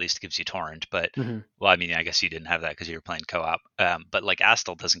Giant at least gives you torrent, but Hmm. well, I mean, I guess you didn't have that because you were playing co-op. But like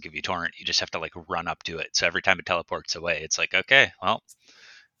Astal doesn't give you torrent; you just have to like run up to it. So every time it teleports away, it's like, okay, well,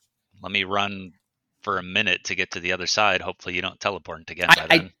 let me run for a minute to get to the other side. Hopefully, you don't teleport again I, by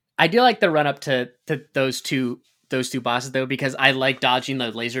I then. I do like the run up to those two bosses though because I like dodging the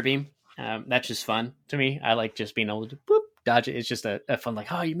laser beam. That's just fun to me. I like just being able to boop dodge it. It's just a fun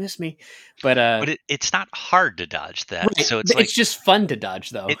like oh you missed me, but But it's not hard to dodge that. right. So it's like It's just fun to dodge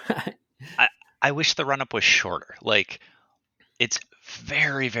though. it. I I wish the run up was shorter. Like it's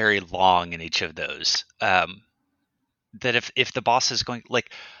very very long in each of those. That if the boss is going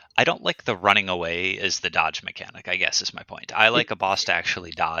like I don't like the running away as the dodge mechanic, I guess is my point. I it, like a boss to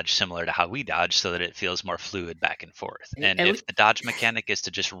actually dodge similar to how we dodge so that it feels more fluid back and forth. And at, if the dodge mechanic is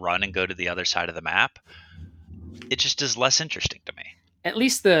to just run and go to the other side of the map, it just is less interesting to me. at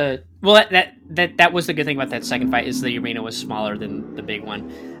least the well that was the good thing about that second fight is the arena was smaller than the big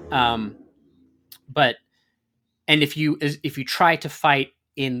one. But and if you try to fight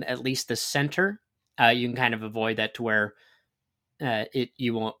in at least the center, you can kind of avoid that to where it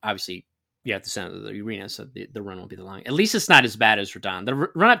you won't obviously you have the center of the arena, so the run will be the long. At least it's not as bad as Radon. The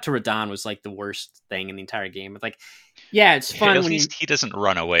run up to Radon was like the worst thing in the entire game. It's like, yeah, it's fun At when you least he doesn't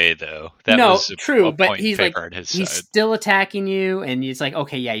run away though. That no was true, a but point in he's like favor on his he's side. still attacking you, and it's like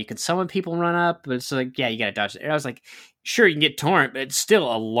okay, yeah, you can summon people and run up, but it's like yeah, you gotta dodge. I was like, sure, you can get torrent, but it's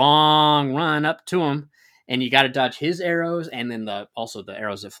still a long run up to him. And you got to dodge his arrows, and then also the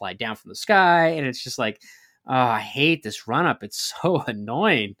arrows that fly down from the sky, and it's just like, oh, I hate this run up. It's so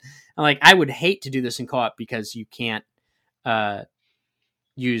annoying. I'm like, I would hate to do this in co-op because you can't uh,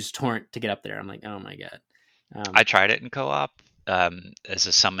 use torrent to get up there. I'm like, oh my god. I tried it in co-op as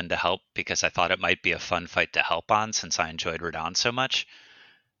a summon to help because I thought it might be a fun fight to help on since I enjoyed Radon so much.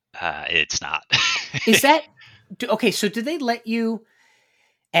 It's not. Is that okay? So did they let you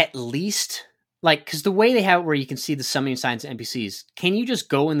at least like because the way they have it where you can see the summoning signs of NPCs? Can you just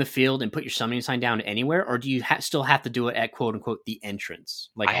go in the field and put your summoning sign down anywhere, or do you still have to do it at quote unquote the entrance?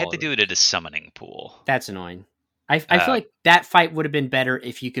 Like I had all to of it. do it at a summoning pool. That's annoying. I feel Uh, like that fight would have been better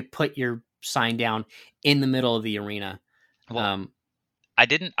if you could put your sign down in the middle of the arena. well, Um, I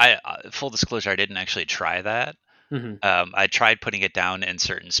didn't. I full disclosure, I didn't actually try that. mhm. I tried putting it down in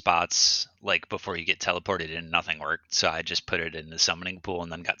certain spots, like before you get teleported in, nothing worked. So I just put it in the summoning pool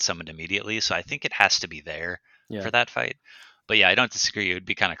and then got summoned immediately. So I think it has to be there Yeah, for that fight. But yeah, I don't disagree. It would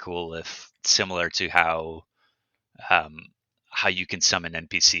be kind of cool if similar to um, how you can summon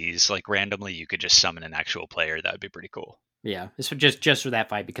NPCs like randomly, you could just summon an actual player. That would be pretty cool. yeah. It's just for that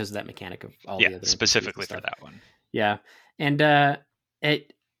fight because of that mechanic of all Yeah, the other NPCs and specifically for stuff. that one. Yeah, and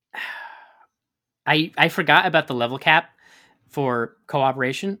it. I forgot about the level cap for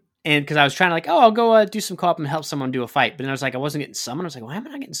cooperation, and because I was trying to like, oh, I'll go do some co-op and help someone do a fight, but then I was like, I wasn't getting summoned. I was like, why am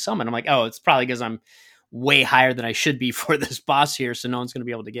I not getting summoned? I'm like, oh, it's probably because I'm way higher than I should be for this boss here, so no one's going to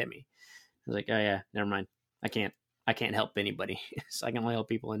be able to get me. I was like, oh yeah, never mind. I can't help anybody. So I can only help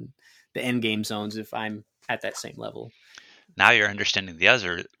people in the end game zones if I'm at that same level. Now you're understanding the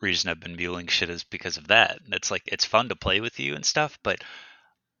other reason I've been muling shit is because of that. It's like it's fun to play with you and stuff, but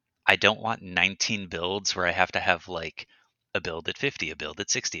I don't want 19 builds where I have to have like a build at 50, a build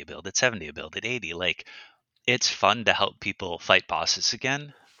at 60, a build at 70, a build at 80. Like it's fun to help people fight bosses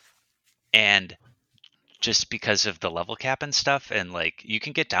again. And just because of the level cap and stuff, and like you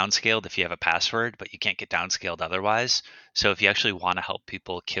can get downscaled if you have a password, but you can't get downscaled otherwise. So if you actually want to help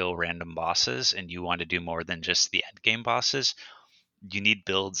people kill random bosses and you want to do more than just the end game bosses, you need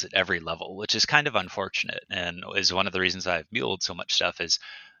builds at every level, which is kind of unfortunate and is one of the reasons I've muled so much stuff is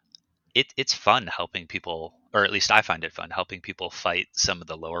it's fun helping people, or at least I find it fun helping people fight some of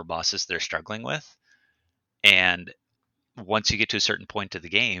the lower bosses they're struggling with. And once you get to a certain point of the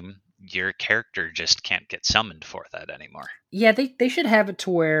game, your character just can't get summoned for that anymore. Yeah, they should have it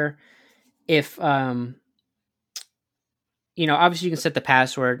to where if obviously you can set the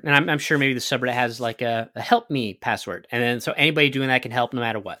password, and I'm sure maybe the subreddit has like a help me password, and then so anybody doing that can help no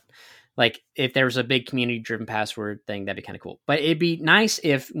matter what. Like if there was a big community driven password thing, that'd be kind of cool. But it'd be nice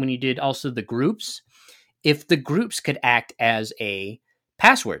if when you did also the groups, if the groups could act as a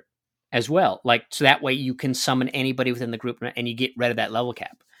password as well, like so that way you can summon anybody within the group and you get rid of that level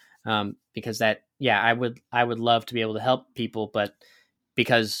cap. Because that, yeah, I would love to be able to help people, but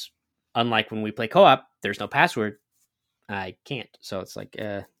because unlike when we play co-op, there's no password, I can't. So it's like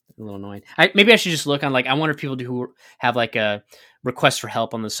a little annoying. Maybe I should just look on, like, I wonder if people who have like a request for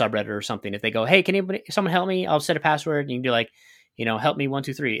help on the subreddit or something, if they go, hey, can someone help me? I'll set a password, and you can do like, help me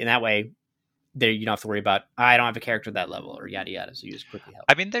 123, and that way there you don't have to worry about I don't have a character at that level or yada yada. So you just quickly help.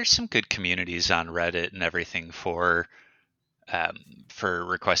 I mean, there's some good communities on Reddit and everything for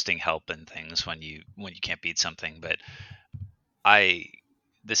requesting help and things when you can't beat something. But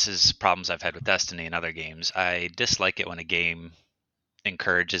this is problems I've had with Destiny and other games. I dislike it when a game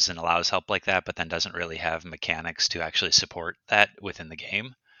encourages and allows help like that, but then doesn't really have mechanics to actually support that within the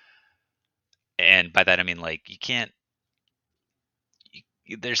game. And by that I mean, like,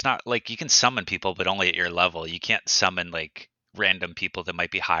 there's not, like, you can summon people, but only at your level. You can't summon like random people that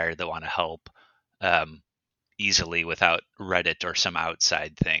might be higher that want to help easily without Reddit or some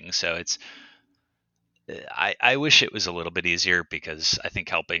outside thing. So it's, I wish it was a little bit easier, because I think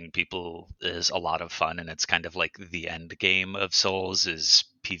helping people is a lot of fun, and it's kind of like the end game of Souls is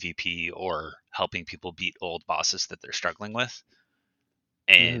PvP or helping people beat old bosses that they're struggling with.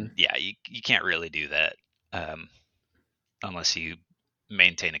 And yeah, you can't really do that unless you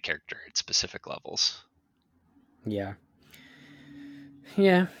maintain a character at specific levels. Yeah.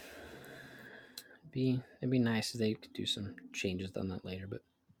 It'd be nice if they could do some changes on that later, but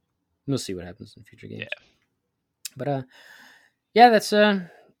we'll see what happens in future games. Yeah. But yeah, that's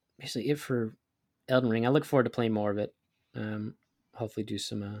basically it for Elden Ring. I look forward to playing more of it. Hopefully do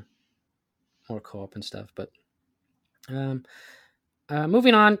some more co-op and stuff. But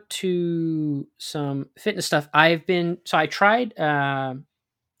moving on to some fitness stuff. I tried,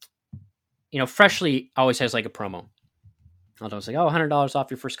 Freshly always has like a promo. I was like, $100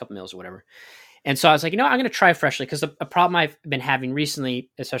 off your first couple meals or whatever. And so I was like, I'm going to try Freshly, because a problem I've been having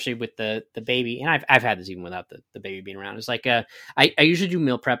recently, especially with the baby, and I've had this even without the baby being around, is like I usually do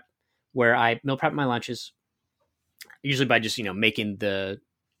meal prep, where I meal prep my lunches, usually by just making the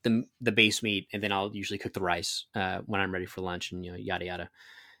base meat, and then I'll usually cook the rice when I'm ready for lunch, and yada yada.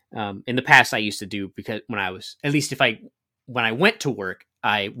 In the past, I used to do, because when I went to work,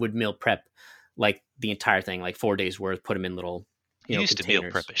 I would meal prep like the entire thing, like 4 days worth, put them in little you used containers. To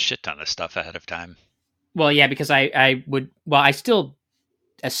meal prep a shit ton of stuff ahead of time. Well, yeah, because I still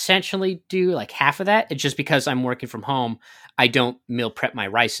essentially do like half of that. It's just because I'm working from home, I don't meal prep my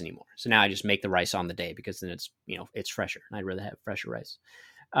rice anymore. So now I just make the rice on the day, because then it's it's fresher, and I'd rather have fresher rice.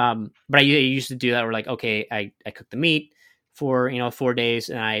 But I used to do that, where like, okay, I cook the meat for 4 days,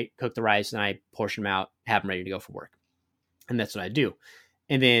 and I cook the rice, and I portion them out, have them ready to go for work, and that's what I do.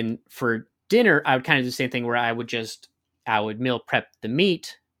 And then for dinner, I would kind of do the same thing, where I would meal prep the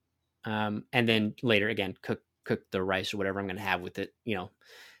meat, and then later again cook the rice or whatever I'm going to have with it,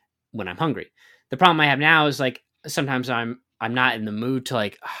 when I'm hungry. The problem I have now is, like, sometimes I'm not in the mood to,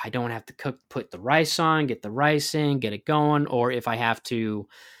 like, I don't have to put the rice on, get the rice in, get it going. Or if I have to,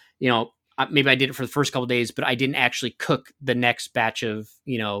 maybe I did it for the first couple of days, but I didn't actually cook the next batch of,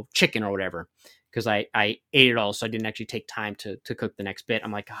 chicken or whatever, because I ate it all. So I didn't actually take time to cook the next bit.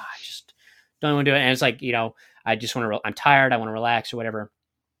 I'm like, I just don't want to do it. And it's like, I just want to, I'm tired. I want to relax or whatever.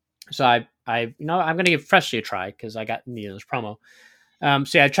 So I'm going to give Freshly a try, because I got this promo.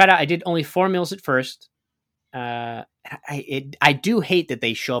 So yeah, I tried out. I did only 4 meals at first. I do hate that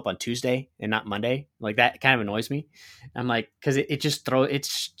they show up on Tuesday and not Monday. Like, that kind of annoys me. I'm like, because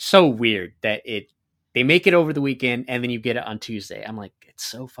it's so weird that they make it over the weekend and then you get it on Tuesday. I'm like, it's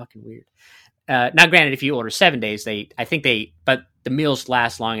so fucking weird. Now, granted, if you order 7 days, but the meals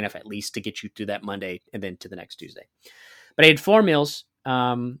last long enough at least to get you through that Monday and then to the next Tuesday. But I had 4 meals,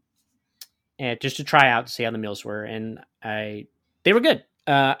 and just to try out to see how the meals were, and they were good.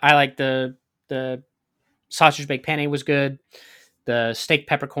 I like the sausage baked penne was good. The steak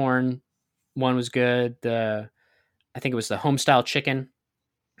peppercorn one was good. I think it was the home style chicken.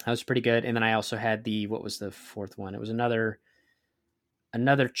 That was pretty good. And then I also had what was the 4th one? It was another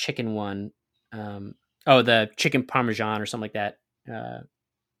chicken one. The chicken parmesan or something like that.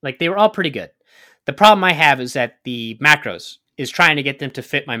 Like, they were all pretty good. The problem I have is that the macros is trying to get them to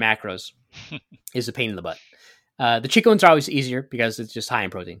fit my macros is a pain in the butt. The chicken ones are always easier because it's just high in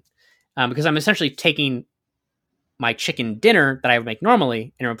protein. Because I'm essentially taking my chicken dinner that I would make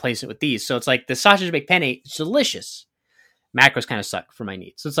normally and replace it with these. So it's like the sausage baked penne is delicious. Macros kind of suck for my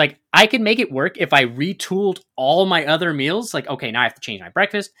needs. So it's like, I could make it work if I retooled all my other meals. Like, okay, now I have to change my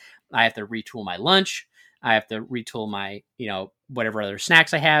breakfast. I have to retool my lunch. I have to retool my, whatever other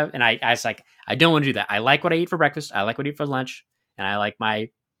snacks I have. And I was like, I don't want to do that. I like what I eat for breakfast. I like what I eat for lunch, and I like my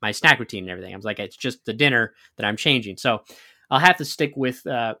snack routine and everything. I was like, it's just the dinner that I'm changing. So I'll have to stick with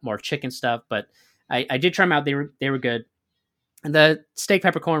more chicken stuff. But I did try them out. They were good. And the steak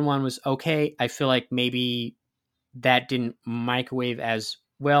peppercorn one was okay. I feel like maybe that didn't microwave as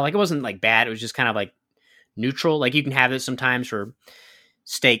well. Like, it wasn't like bad. It was just kind of like neutral. Like, you can have it sometimes where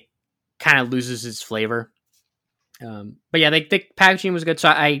steak kind of loses its flavor. But yeah, the packaging was good. So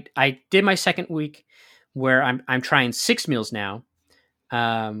I did my second week where I'm trying 6 meals now,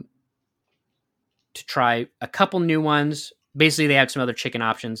 to try a couple new ones. Basically, they had some other chicken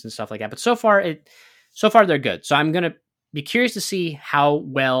options and stuff like that. But so far they're good. So I'm gonna be curious to see how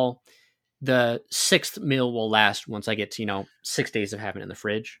well the 6th meal will last once I get to 6 days of having it in the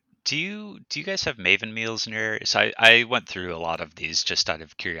fridge. Do you guys have Maven meals in your area? So I went through a lot of these just out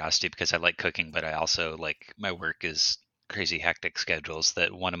of curiosity because I like cooking, but I also like my work is crazy hectic schedules.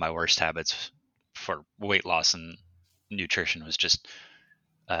 That one of my worst habits for weight loss and nutrition was just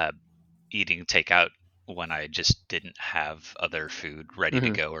uh, eating takeout when I just didn't have other food ready to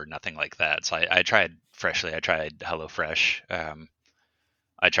Mm-hmm. go or nothing like that. So I tried Freshly. I tried HelloFresh.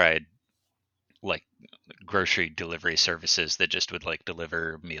 I tried like grocery delivery services that just would like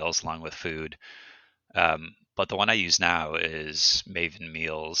deliver meals along with food. But the one I use now is Maven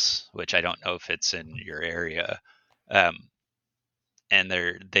Meals, which I don't know if it's in your area. Um, and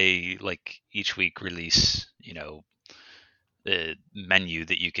they like each week release, the menu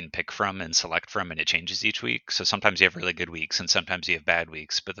that you can pick from and select from, and it changes each week. So sometimes you have really good weeks and sometimes you have bad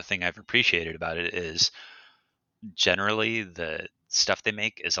weeks. But the thing I've appreciated about it is generally the stuff they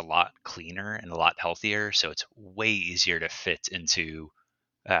make is a lot cleaner and a lot healthier. So it's way easier to fit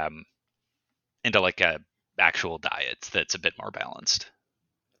um, into like a actual diet that's a bit more balanced.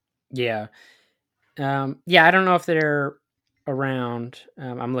 Yeah. Yeah, I don't know if they're around.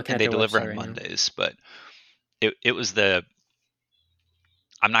 I'm looking And at they their deliver website on right now. Mondays, but it was the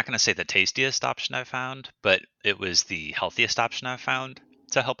I'm not going to say the tastiest option I've found, but it was the healthiest option I've found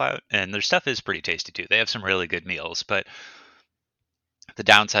to help out. And their stuff is pretty tasty too. They have some really good meals, but the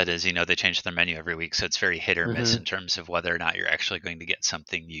downside is, they change their menu every week, so it's very hit or miss Mm-hmm. in terms of whether or not you're actually going to get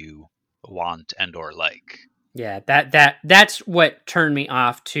something you want and or like. Yeah, that's what turned me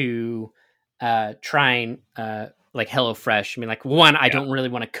off to trying like HelloFresh. I mean, like, one, I Yeah. don't really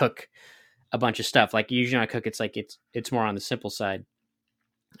want to cook a bunch of stuff. Like, usually when I cook, it's like it's more on the simple side.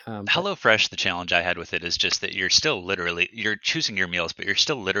 But HelloFresh, the challenge I had with it is just that you're choosing your meals, but you're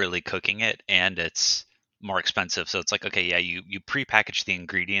still literally cooking it, and it's more expensive. So it's like, okay, yeah, you prepackage the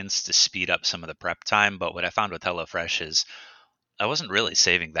ingredients to speed up some of the prep time, but what I found with HelloFresh is I wasn't really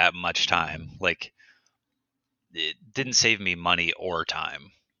saving that much time. Like, it didn't save me money or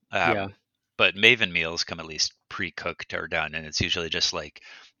time. yeah, But Maven meals come at least pre-cooked or done, and it's usually just like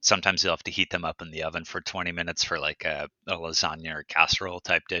sometimes you'll have to heat them up in the oven for 20 minutes for like a lasagna or casserole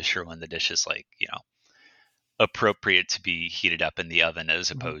type dish, or when the dish is like appropriate to be heated up in the oven as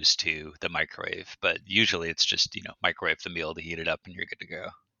mhm, opposed to the microwave. But usually it's just microwave the meal to heat it up and you're good to go.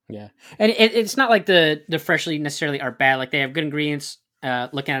 yeah, and it's not like the freshly necessarily are bad. Like, they have good ingredients.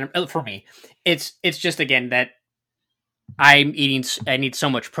 Looking at them for me, it's just, again, that I need so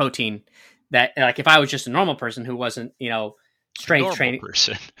much protein that, like, if I was just a normal person who wasn't A strength normal training,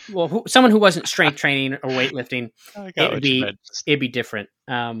 person. well, someone who wasn't strength training or weightlifting, I got it'd what you be meant. it'd be different.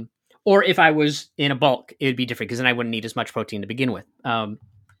 Or if I was in a bulk, it'd be different because then I wouldn't need as much protein to begin with. And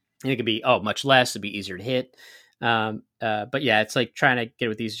it could be much less. It'd be easier to hit. But yeah, it's like trying to get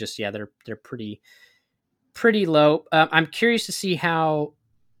with these. Just, yeah, they're pretty low. I'm curious to see how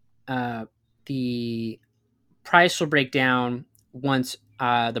the price will break down once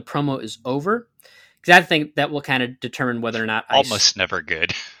the promo is over, because I think that will kind of determine whether or not Almost never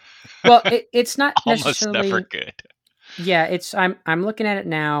good. well, it's not Almost never necessarily. good. Yeah, I'm looking at it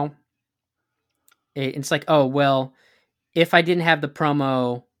now. It's like, oh well, if I didn't have the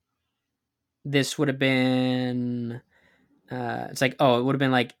promo, this would have been. It's like, oh, it would have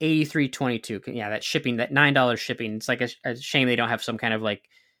been like 83.22. Yeah, that shipping, that $9 shipping. It's like a shame they don't have some kind of like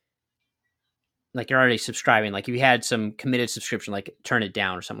you're already subscribing. Like, if you had some committed subscription, like turn it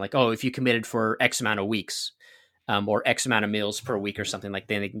down or something. Like, oh, if you committed for X amount of weeks, or X amount of meals per week or something, like,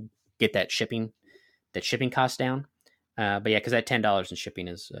 then they can get that shipping cost down. But yeah, because that $10 in shipping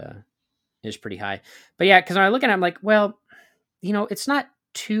is pretty high. But yeah, because when I look at it, I'm like, well, it's not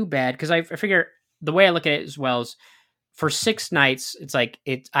too bad, because I figure the way I look at it as well is for 6 nights, it's like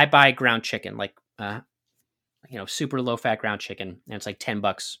I buy ground chicken, like super low fat ground chicken, and it's like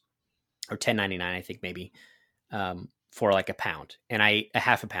 $10 or $10.99, I think, maybe, for like a pound, and I eat a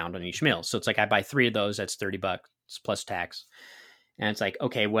half a pound on each meal. So it's like I buy 3 of those, that's $30 plus tax. And it's like,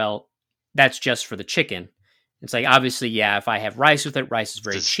 okay, well, that's just for the chicken. It's like, obviously, yeah, if I have rice with it, rice is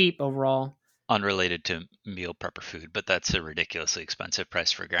very This is cheap overall. unrelated to meal prepper food, but that's a ridiculously expensive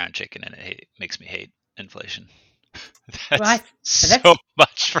price for ground chicken, and it makes me hate inflation. Well, That's so that's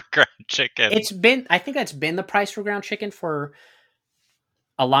much for ground chicken. I think that's been the price for ground chicken for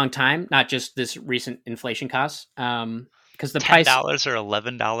a long time, not just this recent inflation costs. Because the ten price, dollars or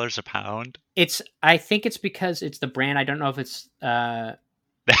 $11 a pound. I think it's because it's the brand. I don't know if it's, I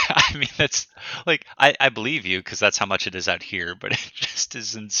mean, that's like I believe you because that's how much it is out here, but it just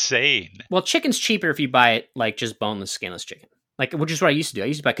is insane. well, chicken's cheaper if you buy it like just boneless, skinless chicken. Like, which is what I used to do. I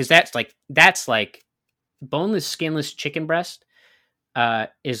used to buy, because that's like boneless, skinless chicken breast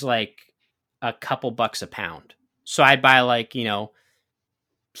is like a couple bucks a pound. So I'd buy like,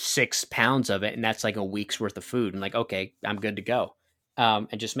 6 pounds of it, and that's like a week's worth of food. And like, okay, I'm good to go.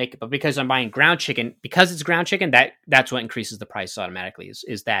 And just make it. But because I'm buying ground chicken, because it's ground chicken, that's what increases the price automatically.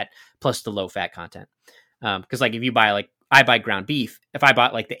 Is that plus the low fat content? Because like if you buy, like, I buy ground beef, if I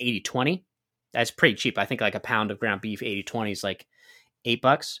bought like the 80/20, that's pretty cheap. I think like a pound of ground beef 80/20 is like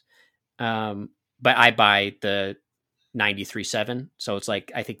 $8. But I buy the 93.7, so it's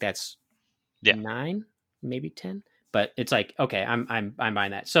like, I think that's Yeah, 9, maybe 10. But it's like, okay, I'm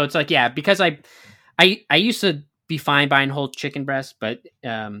buying that. So it's like, yeah, because I used to be fine buying whole chicken breast, but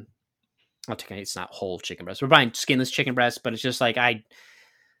I'll take it. It's not whole chicken breast. We're buying skinless chicken breast, but it's just like I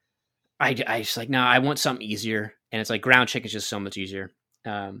just like, no, I want something easier, and it's like ground chicken is just so much easier.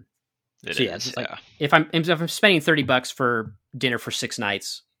 Um, it so yeah, is. it's like Yeah, if I'm spending $30 for dinner for 6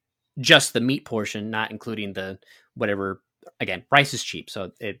 nights, just the meat portion, not including the whatever. Again, rice is cheap,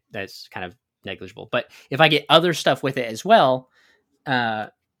 so that's kind of negligible. But if I get other stuff with it as well,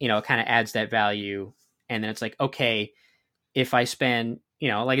 it kind of adds that value. And then it's like, okay, if I spend,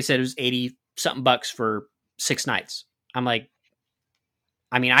 like I said, it was 80 something bucks for 6 nights. I'm like,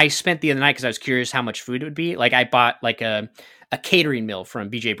 I mean, I spent the other night because I was curious how much food it would be. Like, I bought like a catering meal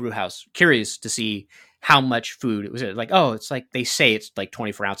from BJ Brewhouse, curious to see how much food it was. Like, oh, it's like they say it's like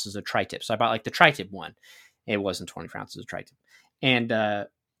 24 ounces of tri-tip. So I bought like the tri-tip one. It wasn't 24 ounces of tri-tip. And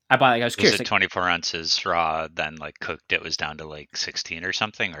I bought, like, I was was curious. it Like, 24 ounces raw? Then like cooked, it was down to like 16 or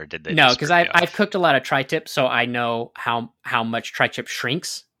something, or did they no, just because rip you I've off? cooked a lot of tri-tip, so I know how much tri-tip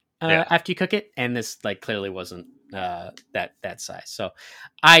shrinks Yeah, after you cook it, and this like clearly wasn't that size. So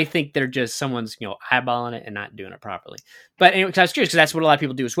I think they're just someone's eyeballing it and not doing it properly. But anyway, 'cause I was curious, because that's what a lot of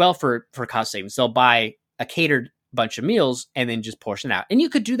people do as well for cost savings. They'll buy a catered bunch of meals and then just portion it out, and you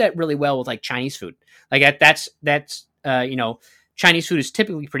could do that really well with like Chinese food. Like that's Chinese food is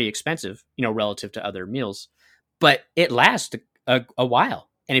typically pretty expensive, relative to other meals, but it lasts a while.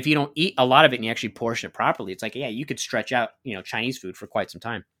 And if you don't eat a lot of it and you actually portion it properly, it's like, yeah, you could stretch out, Chinese food for quite some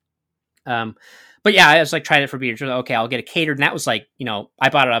time. Um, but yeah, I was like, tried it for beer. Okay, I'll get a catered. And that was like, I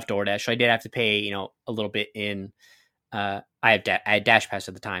bought it off DoorDash. So I did have to pay, a little bit in, I had Dash Pass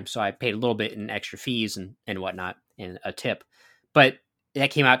at the time. So I paid a little bit in extra fees and whatnot and a tip, but that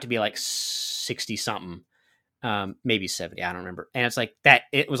came out to be like 60 something, maybe 70. I don't remember. And it's like that,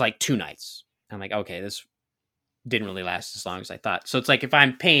 it was like 2 nights. I'm like, okay, this didn't really last as long as I thought. So it's like, if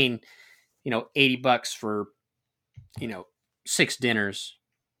I'm paying, $80 for, 6 dinners,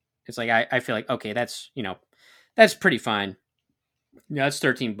 it's like, I feel like, okay, that's pretty fine. That's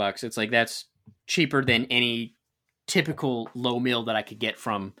 $13. It's like, that's cheaper than any typical low meal that I could get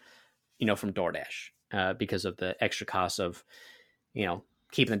from DoorDash, because of the extra costs of,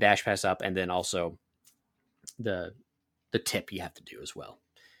 keeping the Dash Pass up, and then also the tip you have to do as well.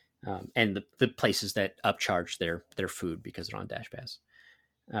 And the places that upcharge their food because they're on Dash Pass.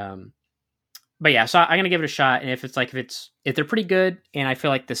 But yeah, so I'm gonna give it a shot, and if they're pretty good, and I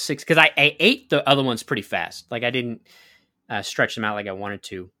feel like the 6, because I ate the other ones pretty fast. Like, I didn't stretch them out like I wanted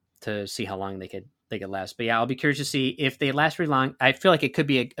to see how long they could last. But yeah, I'll be curious to see if they last very long. I feel like it could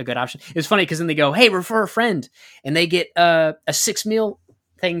be a good option. It's funny because then they go, hey, refer a friend, and they get a 6 meal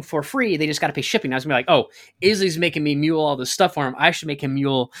thing for free. They just got to pay shipping. I was gonna be like, oh, Izzy's making me mule all this stuff for him. I should make him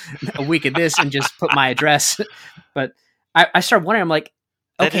mule a week of this and just put my address. But I started wondering. I'm like,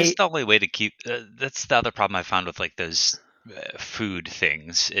 that is okay, the only way to keep. That's the other problem I found with like those food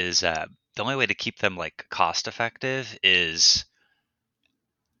things is the only way to keep them like cost effective is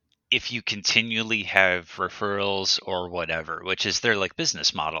if you continually have referrals or whatever, which is their like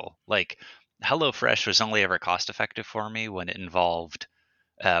business model. Like HelloFresh was only ever cost effective for me when it involved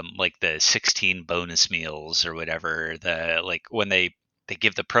like the 16 bonus meals or whatever. The like when they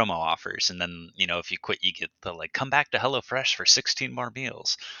give the promo offers, and then if you quit, you get the like come back to HelloFresh for 16 more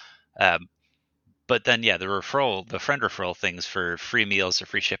meals. Um, But then, yeah, the friend referral things for free meals or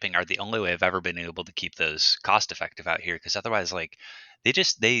free shipping are the only way I've ever been able to keep those cost effective out here. Because otherwise, like,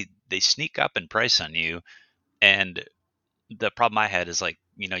 they sneak up in price on you. And the problem I had is like,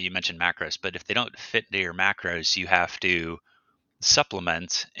 you mentioned macros, but if they don't fit into your macros, you have to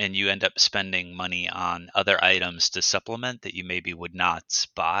supplement, and you end up spending money on other items to supplement that you maybe would not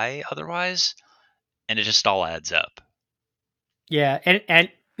buy otherwise, and it just all adds up. Yeah, and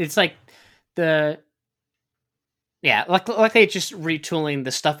it's like the yeah, luckily it's just retooling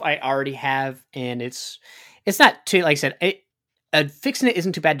the stuff I already have, and it's not too, like I said, fixing it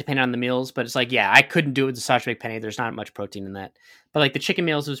isn't too bad depending on the meals, but it's like, yeah, I couldn't do it with the sausage McPenny. There's not much protein in that, but like the chicken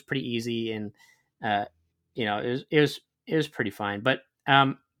meals was pretty easy, and uh, it was pretty fine. But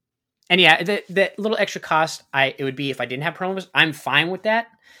and yeah, the little extra cost it would be if I didn't have promos. I'm fine with that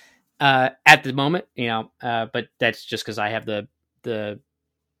at the moment, but that's just because I have the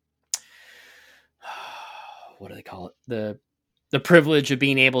what do they call it, the privilege of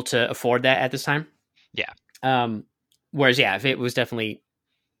being able to afford that at this time. Yeah. Whereas, yeah, if it was definitely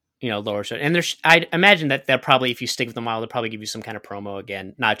lower, so and I'd imagine that they'll probably, if you stick with them a while, they'll probably give you some kind of promo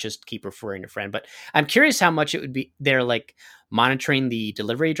again, not just keep referring a friend. But I'm curious how much it would be. They're like monitoring the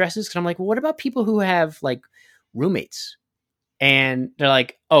delivery addresses, because I'm like, well, what about people who have like roommates and they're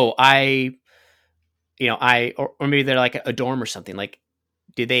like, oh, or maybe they're like a dorm or something. Like,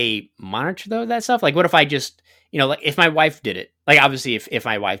 do they monitor that stuff? Like, what if I just, like if my wife did it, like obviously if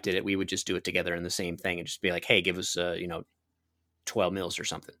my wife did it, we would just do it together in the same thing and just be like, hey, give us, 12 meals or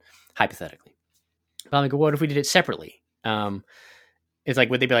something, hypothetically. But I'm like, what if we did it separately? It's like,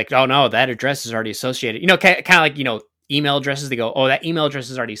 would they be like, oh no, that address is already associated, kind of like, email addresses. They go, oh, that email address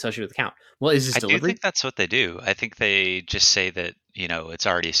is already associated with the account. Well, is this I do delivery? think that's what they do. I think they just say that, it's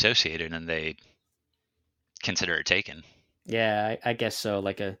already associated and they consider it taken. Yeah, I guess so.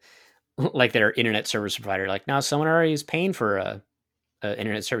 Like their internet service provider, like, now someone already is paying for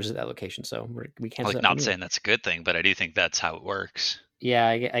internet service at that location, so we can't set Like, up a not new one. saying that's a good thing, but I do think that's how it works. Yeah,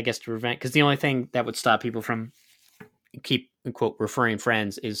 I guess to prevent, because the only thing that would stop people from keep quote referring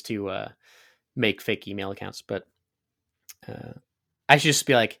friends is to make fake email accounts. But I should just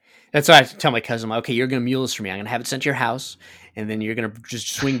be like, that's why I tell my cousin, like, okay, you're gonna mule this for me. I'm gonna have it sent to your house, and then you're gonna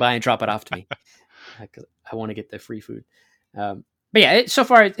just swing by and drop it off to me, because I want to get the free food. But yeah, so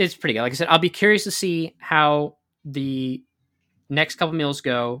far it's pretty good. Like I said, I'll be curious to see how the next couple meals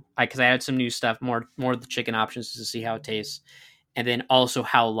go, because I added some new stuff, more of the chicken options, to see how it tastes, and then also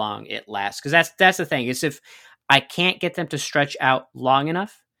how long it lasts. Because that's the thing, is if I can't get them to stretch out long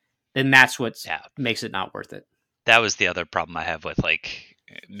enough, then that's what Yeah. makes it not worth it. That was the other problem I have with like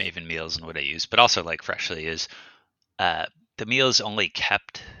Maven meals and what I use, but also like Freshly is uh, the meals only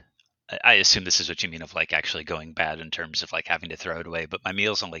kept. I assume this is what you mean of like actually going bad in terms of like having to throw it away, but my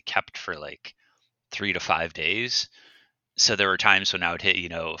meals only kept for like 3 to 5 days. So there were times when I would hit,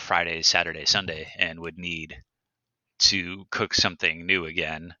 Friday, Saturday, Sunday, and would need to cook something new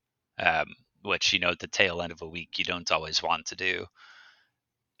again, um, which, at the tail end of a week, you don't always want to do.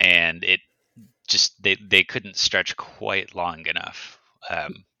 And it just, they couldn't stretch quite long enough,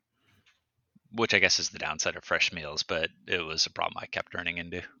 which I guess is the downside of fresh meals, but it was a problem I kept running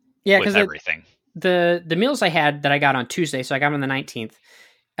into Yeah, with because everything. the meals I had that I got on Tuesday, so I got them on the 19th.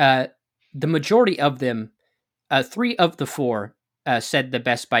 Uh, the majority of them, 3 of the 4, said the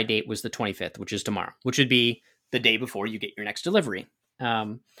best by date was the 25th, which is tomorrow, which would be the day before you get your next delivery.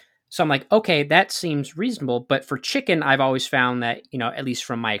 So I'm like, okay, that seems reasonable. But for chicken, I've always found that, at least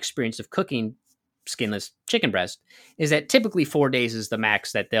from my experience of cooking skinless chicken breast, is that typically 4 days is the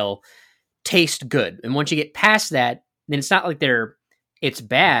max that they'll taste good. And once you get past that, then it's not like it's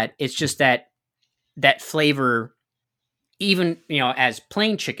bad. It's just that flavor, even as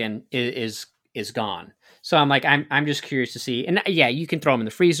plain chicken, is gone. So I'm like, I'm just curious to see. And yeah, you can throw them in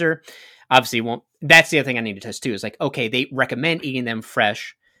the freezer. Obviously, won't. That's the other thing I need to test too. Is like, okay, they recommend eating them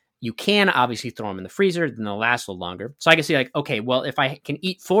fresh. You can obviously throw them in the freezer, then they'll last a little longer. So I can see like, okay, well, if I can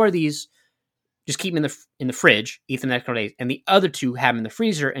eat 4 of these, just keep them in the fridge, eat them the next couple days, and the other 2 have them in the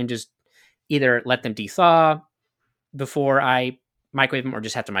freezer, and just either let them de-thaw before I microwave them, or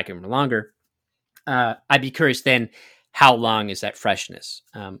just have to microwave them longer. I'd be curious then, how long is that freshness?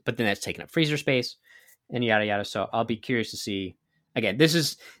 But then that's taking up freezer space and yada yada. So I'll be curious to see. Again, this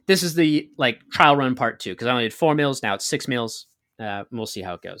is the like trial run part 2, because I only did 4 meals. Now it's 6 meals. We'll see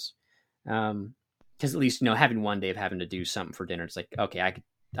how it goes. Because at least having one day of having to do something for dinner, it's like, okay, I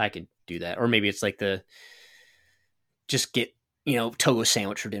could do that. Or maybe it's like just get togo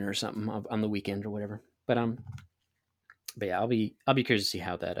sandwich for dinner or something on the weekend or whatever. But yeah, I'll be curious to see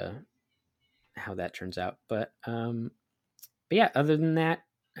how that turns out. But yeah, other than that,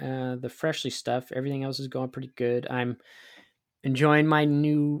 the Freshly stuff. Everything else is going pretty good. I'm enjoying my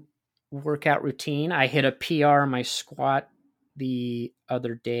new workout routine. I hit a PR on my squat the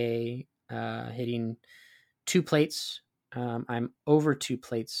other day, hitting 2 plates. I'm over 2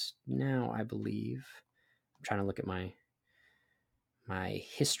 plates now, I believe. I'm trying to look at my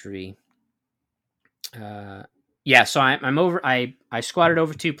history. Yeah, so I'm over. I squatted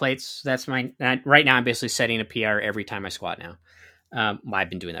over 2 plates. That's my right now. I'm basically setting a PR every time I squat now. I've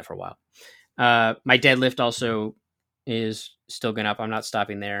been doing that for a while. My deadlift also is still going up. I'm not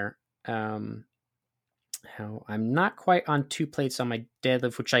stopping there. I'm not quite on 2 plates on my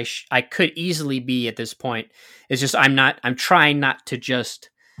deadlift, which I could easily be at this point. It's just I'm trying not to just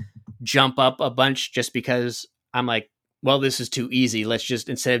jump up a bunch just because I'm like, well, this is too easy. Let's just,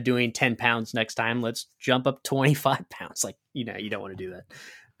 instead of doing 10 pounds next time, let's jump up 25 pounds. Like, you don't want to do that.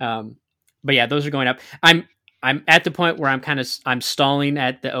 But yeah, those are going up. I'm at the point where I'm stalling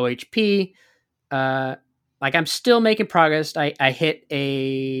at the OHP. Like I'm still making progress. I hit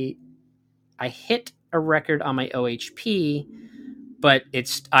a record on my OHP, but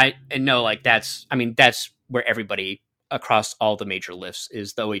I know like that's where everybody across all the major lifts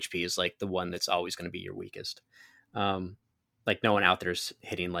is. The OHP is like the one that's always going to be your weakest. Like no one out there is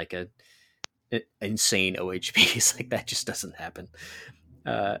hitting like a insane OHPs. Like that just doesn't happen.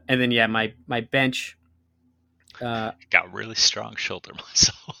 And then yeah, my bench got really strong shoulder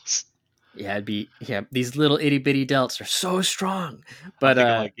muscles. Yeah, these little itty bitty delts are so strong. But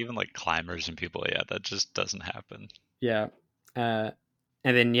like even like climbers and people, yeah, that just doesn't happen. Yeah. And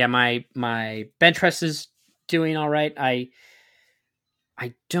then yeah, my bench press is doing all right. I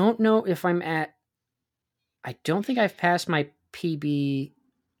don't know if I don't think I've passed my PB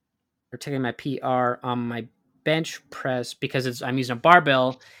or taken my PR on my bench press because I'm using a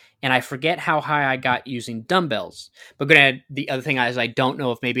barbell and I forget how high I got using dumbbells. But the other thing is I don't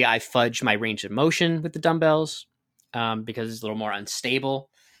know if maybe I fudged my range of motion with the dumbbells because it's a little more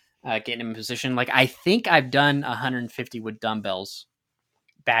unstable getting in position. Like I think I've done 150 with dumbbells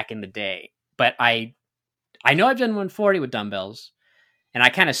back in the day, but I know I've done 140 with dumbbells. And I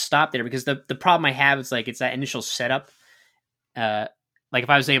kind of stopped there because the problem I have is like it's that initial setup. Like if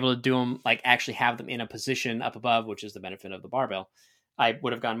I was able to do them, like actually have them in a position up above, which is the benefit of the barbell, I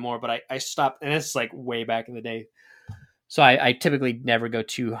would have gone more. But I stopped, and it's like way back in the day. So I typically never go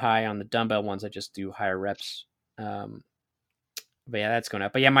too high on the dumbbell ones. I just do higher reps. But yeah, that's going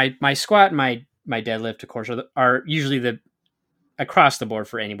up. But yeah, my squat and my deadlift, of course, are usually the across the board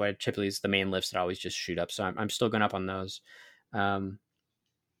for anybody. Typically, it's the main lifts that always just shoot up. So I'm still going up on those.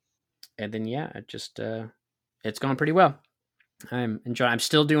 And then yeah, it's going pretty well. I'm enjoying. I'm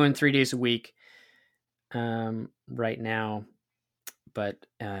still doing 3 days a week, right now, but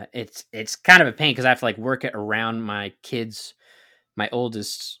it's kind of a pain because I have to like work it around my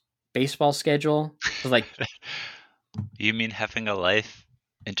oldest baseball schedule. Like, you mean having a life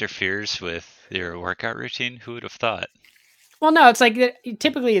interferes with your workout routine? Who would have thought? Well, no, it's like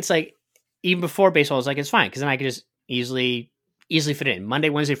typically it's like even before baseball, it's like it's fine because then I can just easily fit it in Monday,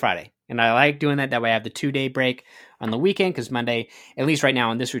 Wednesday, Friday. And I like doing that. That way I have the 2-day break on the weekend because Monday, at least right now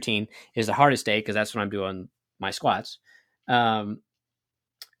on this routine, is the hardest day because that's when I'm doing my squats. But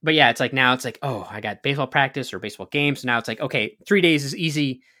yeah, it's like now it's like, oh, I got baseball practice or baseball games. So now it's like, okay, 3 days is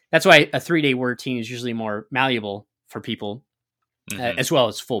easy. That's why a 3-day routine is usually more malleable for people, as well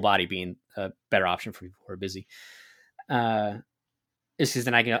as full body being a better option for people who are busy. It's because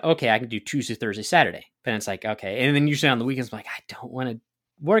then I can do Tuesday, Thursday, Saturday. But it's like, okay. And then usually on the weekends, I'm like, I don't want to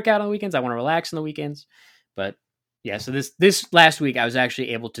work out on the weekends. I want to relax on the weekends. But yeah, so this last week I was actually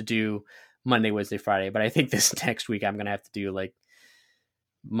able to do Monday, Wednesday, Friday. But I think this next week I'm going to have to do like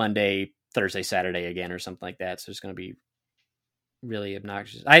Monday, Thursday, Saturday again or something like that. So it's going to be really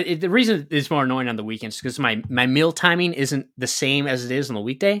obnoxious. The reason it's more annoying on the weekends is because my meal timing isn't the same as it is on the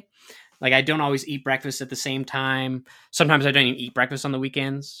weekday. Like I don't always eat breakfast at the same time. Sometimes I don't even eat breakfast on the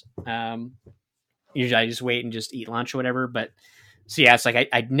weekends. Usually I just wait and just eat lunch or whatever. But so yeah, it's like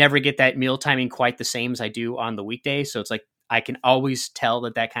I never get that meal timing quite the same as I do on the weekday. So it's like I can always tell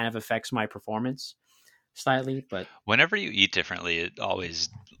that kind of affects my performance slightly. But whenever you eat differently, it always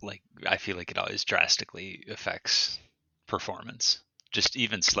I feel like it always drastically affects performance. Just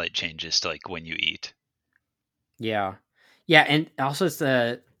even slight changes to like when you eat. Yeah, and also it's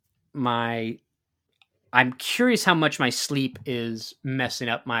I'm curious how much my sleep is messing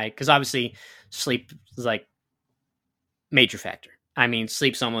up because obviously sleep is like major factor. I mean,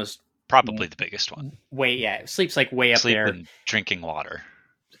 sleep's almost probably the biggest one. Sleep's like way up there. Sleep and drinking water.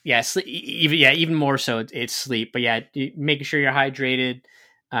 Yeah, even more so it's sleep. But yeah, making sure you're hydrated,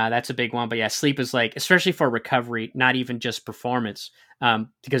 that's a big one. But yeah, sleep is like, especially for recovery, not even just performance.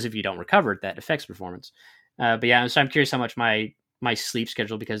 because if you don't recover it, that affects performance. But yeah, so I'm curious how much my sleep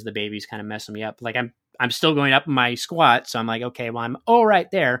schedule, because the baby's kind of messing me up. Like I'm still going up in my squat, so I'm like, okay, well I'm all right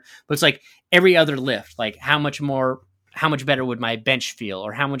there, but it's like every other lift, like how much better would my bench feel,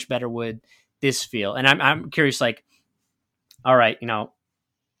 or how much better would this feel? And I'm curious, like, all right,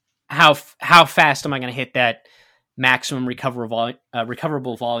 how fast am I going to hit that maximum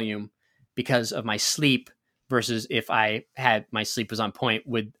recoverable volume because of my sleep, versus if I had my sleep was on point,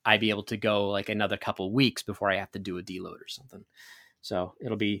 would I be able to go like another couple weeks before I have to do a deload or something? So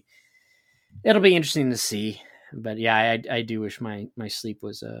it'll be interesting to see. But yeah, I do wish my sleep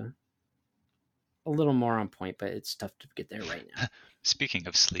was a little more on point, but it's tough to get there right now. Speaking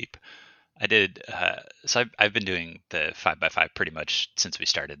of sleep, I did. So I've been doing the 5x5 pretty much since we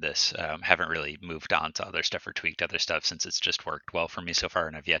started this. Haven't really moved on to other stuff or tweaked other stuff since it's just worked well for me so far,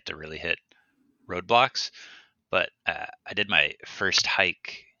 and I've yet to really hit roadblocks. But I did my first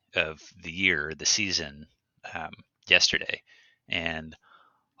hike of the year, the season, yesterday, and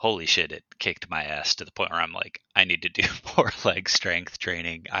holy shit, it kicked my ass to the point where I'm like, I need to do more leg strength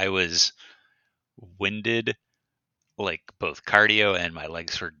training. I was winded, like both cardio and my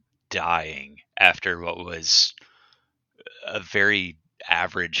legs were dying after what was a very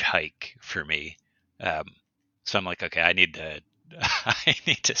average hike for me. So I'm like, okay, I need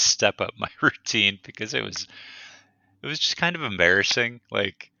to step up my routine, because it was just kind of embarrassing.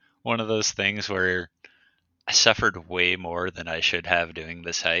 Like one of those things where I suffered way more than I should have doing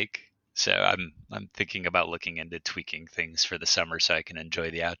this hike. So I'm thinking about looking into tweaking things for the summer so I can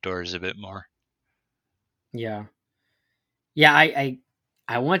enjoy the outdoors a bit more. Yeah.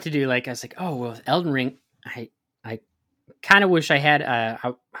 I want to do, like, I was like, oh well, with Elden Ring, I kind of wish I had. I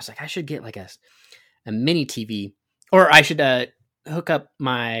was like, I should get like a mini TV, or I should hook up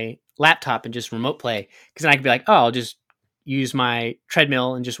my laptop and just remote play, because then I could be like, oh, I'll just use my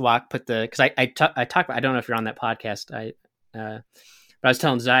treadmill and just walk. Because I talk about, I don't know if you're on that podcast. But I was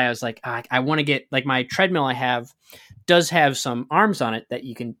telling Zaya, I was like, I want to get, like, my treadmill I have does have some arms on it that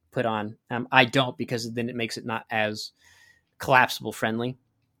you can put on. I don't, because then it makes it not as collapsible friendly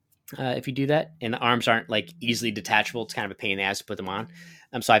if you do that, and the arms aren't like easily detachable. It's kind of a pain in the ass to put them on.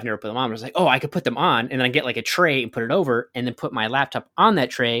 So I've never put them on. I was like, oh, I could put them on, and then I get like a tray and put it over, and then put my laptop on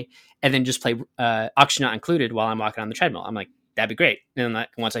that tray, and then just play Oxygen Not Included while I'm walking on the treadmill. I'm like, that'd be great. And then, like,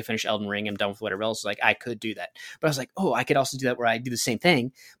 once I finish Elden Ring, I'm done with whatever else. Like, I could do that. But I was like, oh, I could also do that where I do the same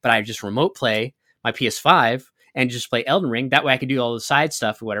thing, but I just remote play my PS5 and just play Elden Ring. That way I can do all the side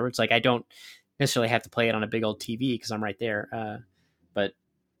stuff or whatever. It's like I don't necessarily have to play it on a big old TV because I'm right there. But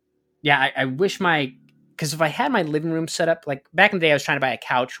yeah, I wish because if I had my living room set up, like back in the day, I was trying to buy a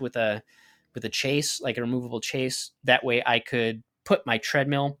couch with a chase, like a removable chase. That way I could put my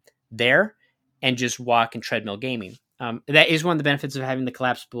treadmill there and just walk and treadmill gaming. That is one of the benefits of having the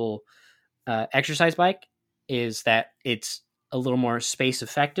collapsible exercise bike, is that it's a little more space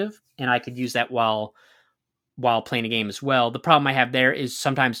effective, and I could use that while playing a game as well. The problem I have there is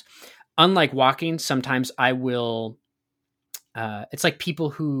sometimes, unlike walking, sometimes I will. It's like people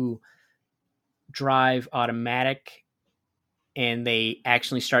who drive automatic and they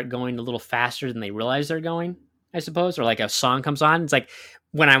actually start going a little faster than they realize they're going, I suppose, or like a song comes on. It's like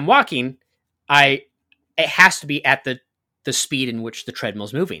when I'm walking, it has to be at the speed in which the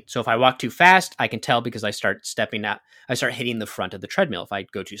treadmill's moving. So if I walk too fast, I can tell because I start stepping out. I start hitting the front of the treadmill. If I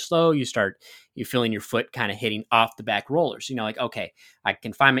go too slow, you're feeling your foot kind of hitting off the back rollers. Like, okay, I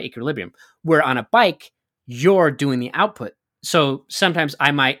can find my equilibrium. Where on a bike, you're doing the output. So sometimes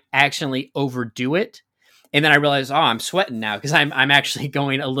I might accidentally overdo it. And then I realize, oh, I'm sweating now because I'm actually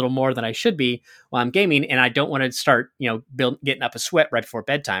going a little more than I should be while I'm gaming. And I don't want to start, getting up a sweat right before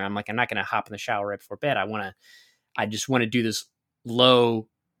bedtime. I'm like, I'm not going to hop in the shower right before bed. I just want to do this low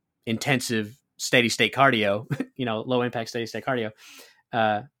intensive steady state cardio, low impact steady state cardio.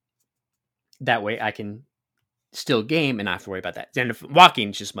 That way I can still game and not have to worry about that. And if walking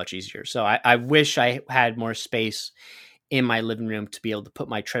is just much easier. So I wish I had more space in my living room to be able to put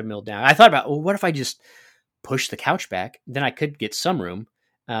my treadmill down. I thought about, well, what if I just push the couch back? Then I could get some room.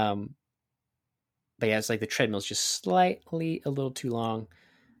 But yeah, it's like the treadmill's just slightly a little too long.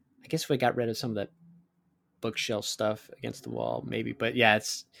 I guess if I got rid of some of that bookshelf stuff against the wall, maybe. But yeah,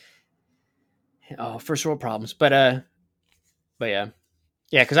 it's first world problems. But yeah,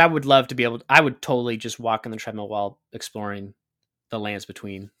 because I would love to be able. I would totally just walk on the treadmill while exploring the lands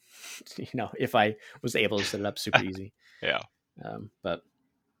between. If I was able to set it up super easy. Yeah. But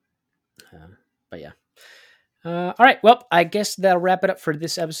yeah. All right. Well, I guess that'll wrap it up for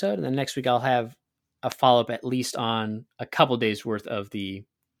this episode. And then next week I'll have a follow-up at least on a couple days worth of the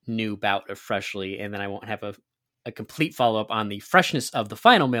new bout of Freshly. And then I won't have a complete follow up on the freshness of the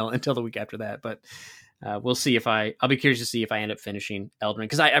final mail until the week after that. But we'll see if I'll be curious to see if I end up finishing Elden Ring,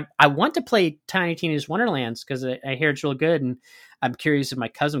 because I want to play Tiny Tina's Wonderlands because I hear it's real good, and I'm curious if my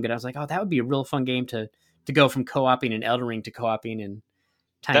cousin would. I was like, oh, that would be a real fun game to go from co-oping in Elden Ring to co-oping in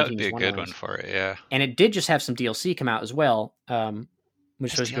Tiny That would Tina's be a good one for it, yeah. And it did just have some DLC come out as well.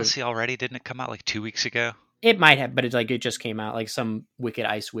 Which was DLC already? Didn't it come out like 2 weeks ago? It might have, but it just came out, like some Wicked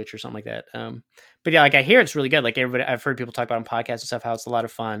Ice Witch or something like that. But yeah, like I hear it's really good. Like everybody, I've heard people talk about on podcasts and stuff how it's a lot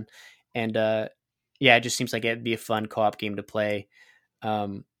of fun, and yeah, it just seems like it'd be a fun co-op game to play.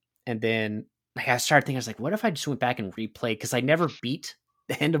 And then like I started thinking, I was like, what if I just went back and replayed, because I never beat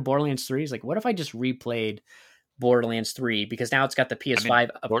the end of Borderlands 3. It's like, what if I just replayed Borderlands 3, because now it's got the PS5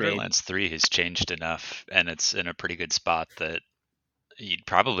 upgrade. Borderlands 3 has changed enough, and it's in a pretty good spot that you'd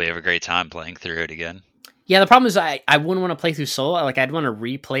probably have a great time playing through it again. Yeah, the problem is I wouldn't want to play through solo. Like I'd want to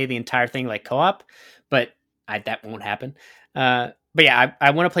replay the entire thing like co-op, but that won't happen. But yeah,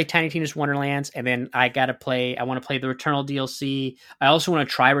 I want to play Tiny Tina's Wonderlands, and then I want to play the Returnal DLC. I also want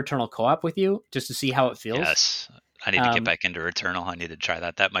to try Returnal co-op with you just to see how it feels. Yes, I need to get back into Returnal. I need to try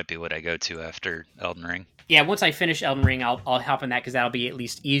that. That might be what I go to after Elden Ring. Yeah, once I finish Elden Ring, I'll hop on that, because that'll be at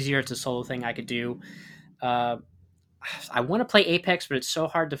least easier. It's a solo thing I could do. I want to play Apex, but it's so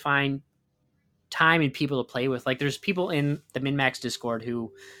hard to find time and people to play with. Like there's people in the MinMax Discord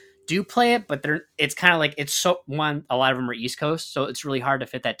who do play it, but it's kind of like, it's a lot of them are East Coast, so it's really hard to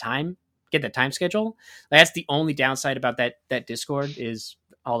get that time schedule. Like, that's the only downside about that Discord, is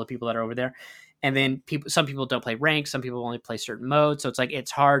all the people that are over there. And then some people don't play rank, some people only play certain modes, so it's like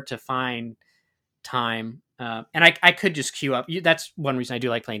it's hard to find time. And I could just queue up. That's one reason I do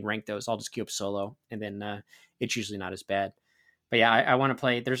like playing rank, though, is I'll just queue up solo, and then it's usually not as bad. But yeah, I want to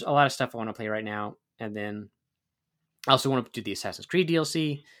play. There's a lot of stuff I want to play right now, and then I also want to do the Assassin's Creed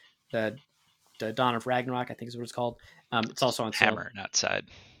DLC, the Dawn of Ragnarok, I think is what it's called. It's also on Hammer, not Side.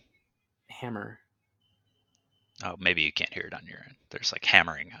 Hammer. Oh, maybe you can't hear it on your end. There's like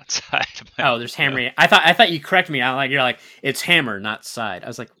hammering outside. Oh, there's hammering. I thought you corrected me. You're like, it's hammer, not side. I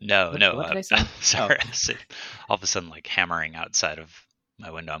was like, no. What did I say? Sorry. Oh. All of a sudden, like hammering outside of my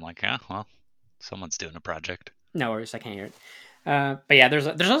window. I'm like, well, someone's doing a project. No worries, I can't hear it. But yeah, there's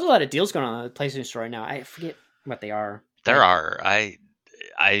also a lot of deals going on the PlayStation Store right now. I forget what they are. There are.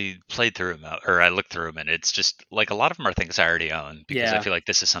 I played through them, or I looked through them, and it's just like a lot of them are things I already own, because I feel like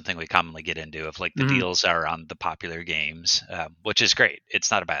this is something we commonly get into, of like the deals are on the popular games, which is great.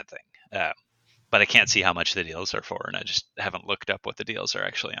 It's not a bad thing. But I can't see how much the deals are for, and I just haven't looked up what the deals are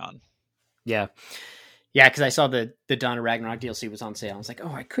actually on. Yeah. Yeah, because I saw the Dawn of Ragnarok DLC was on sale. I was like,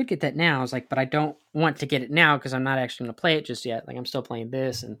 oh, I could get that now. I was like, but I don't want to get it now because I'm not actually going to play it just yet. Like, I'm still playing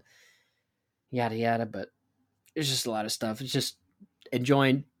this and yada yada, but there's just a lot of stuff. It's just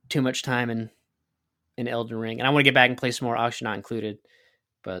enjoying too much time in Elden Ring. And I want to get back and play some more Auction Not Included,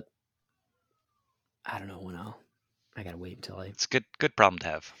 but I don't know when I got to wait until It's a good problem to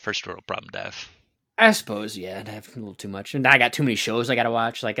have. First world problem to have. I suppose, yeah, I have a little too much, and I got too many shows I got to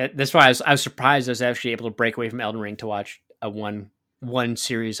watch. Like that's why I was surprised I was actually able to break away from Elden Ring to watch a one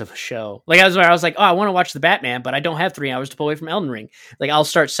series of a show. Like I was like, oh, I want to watch the Batman, but I don't have 3 hours to pull away from Elden Ring. Like I'll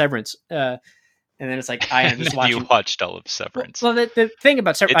start Severance, and then it's like I am just watching. You watched all of Severance. Well, the thing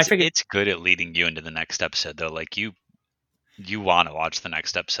about Severance, I figured it's good at leading you into the next episode, though. Like you want to watch the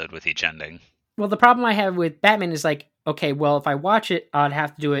next episode with each ending. Well, the problem I have with Batman is like, okay, well, if I watch it, I'd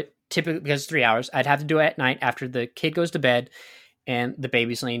have to do it. Typically, because it's 3 hours, I'd have to do it at night after the kid goes to bed and the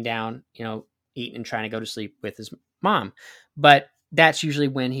baby's laying down, eating and trying to go to sleep with his mom. But that's usually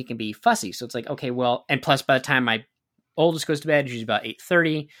when he can be fussy. So it's like, okay, well, and plus by the time my oldest goes to bed, it's usually about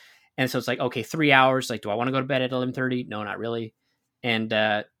 8:30. And so it's like, okay, 3 hours. Like, do I want to go to bed at 11:30? No, not really. And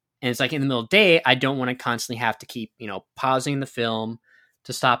it's like in the middle of the day, I don't want to constantly have to keep, pausing the film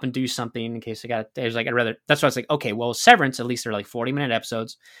to stop and do something in case that's why I was like, okay, well, Severance, at least they're like 40-minute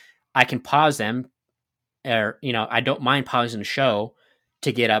episodes. I can pause them, or, I don't mind pausing the show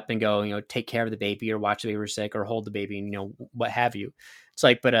to get up and go, take care of the baby or watch the baby sick or hold the baby and, what have you. It's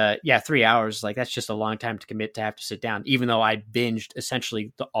like, but 3 hours, like that's just a long time to commit to have to sit down, even though I binged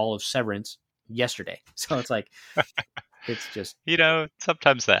essentially all of Severance yesterday. So it's like, it's just,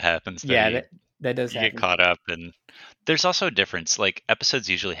 sometimes that happens. Yeah, that does happen. You get caught up, and there's also a difference. Like episodes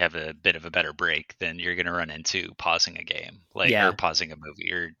usually have a bit of a better break than you're going to run into pausing a game, or pausing a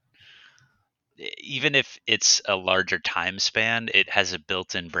movie, or even if it's a larger time span, it has a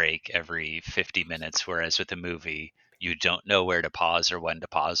built-in break every 50 minutes. Whereas with a movie, you don't know where to pause or when to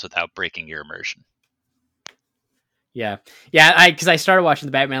pause without breaking your immersion. Yeah. Because I started watching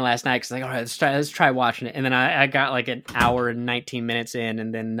the Batman last night because all right, let's try watching it, and then I got like an hour and 19 minutes in,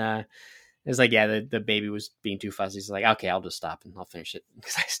 and then It's like, yeah, the baby was being too fussy. He's like, okay, I'll just stop and I'll finish it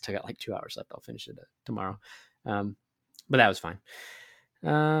because I still got like 2 hours left. I'll finish it tomorrow. But that was fine.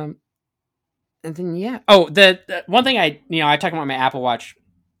 And then the one thing I talked about my Apple Watch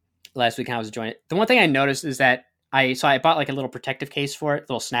last week and I was enjoying it. The one thing I noticed is that I bought like a little protective case for it,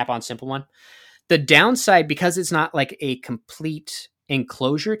 little Snap-on simple one. The downside, because it's not like a complete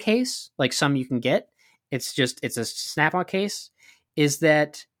enclosure case like some you can get, it's a Snap-on case, is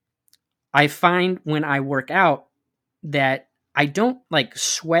that I find when I work out that I don't like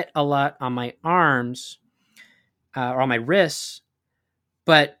sweat a lot on my arms or on my wrists,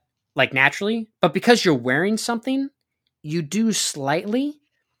 but like naturally, but because you're wearing something, you do slightly.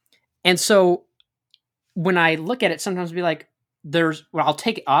 And so when I look at it, sometimes I'll be like, I'll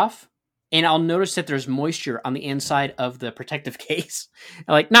take it off and I'll notice that there's moisture on the inside of the protective case.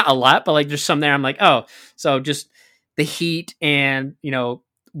 Like, not a lot, but like there's some there. I'm like, oh, so just the heat and,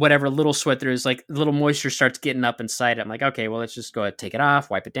 whatever little sweat there is, like little moisture starts getting up inside it. I'm like, okay, well, let's just go ahead, take it off,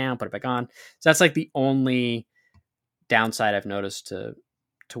 wipe it down, put it back on. So that's like the only downside I've noticed to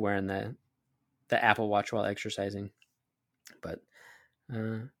wearing the Apple Watch while exercising. But,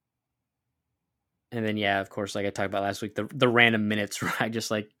 and then, yeah, of course, like I talked about last week, the random minutes where I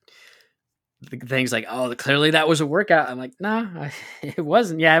just like, the things like, oh, clearly that was a workout. I'm like, nah, it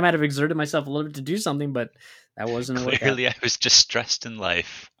wasn't. Yeah, I might have exerted myself a little bit to do something, but that wasn't a workout. Clearly, I was just stressed in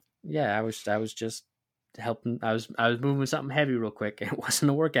life. Yeah, I was just helping. I was moving something heavy real quick, and it wasn't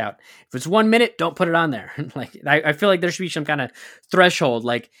a workout. If it's 1 minute, don't put it on there. Like I feel like there should be some kind of threshold.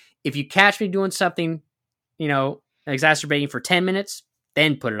 Like if you catch me doing something, exacerbating for 10 minutes,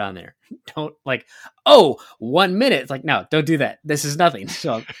 then put it on there. Don't like, 1 minute. It's like, no, don't do that. This is nothing.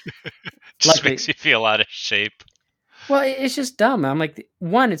 So just makes you feel out of shape. Well, it's just dumb. I'm like,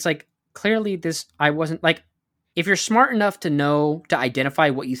 one, it's like, clearly I wasn't like, if you're smart enough to identify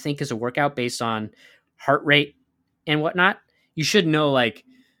what you think is a workout based on heart rate and whatnot, you should know, like,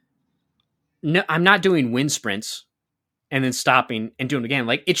 no, I'm not doing wind sprints and then stopping and doing it again.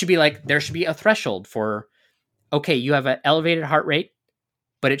 Like, it should be like, there should be a threshold for, okay, you have an elevated heart rate,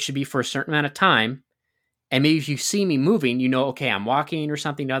 but it should be for a certain amount of time. And maybe if you see me moving, okay, I'm walking or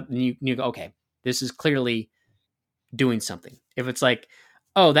something, and you go, okay, this is clearly doing something. If it's like,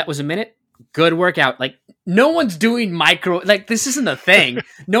 oh, that was a minute, good workout. Like, no one's doing micro, like, this isn't a thing.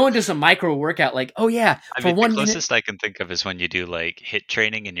 No one does a micro workout like, oh yeah, for 1 minute. The closest I can think of is when you do like HIIT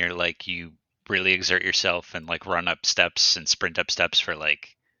training and you're like, you really exert yourself and like run up steps and sprint up steps for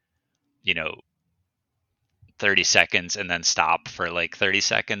like, 30 seconds and then stop for like 30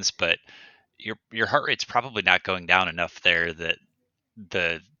 seconds. But your heart rate's probably not going down enough there that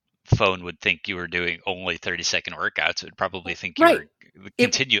the phone would think you were doing only 30-second workouts. It would probably think you were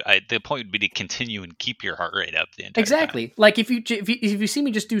continue. The point would be to continue and keep your heart rate up the entire time. Like if you see me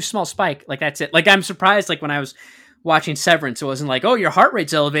just do small spike, like that's it. Like I'm surprised, like when I was watching Severance, it wasn't like, oh, your heart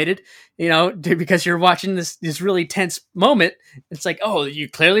rate's elevated, because you're watching this really tense moment. It's like, oh, you're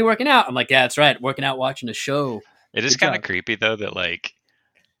clearly working out. I'm like, yeah, that's right, working out, watching a show. It is kind of creepy though that like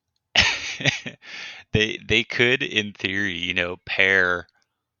they could, in theory, pair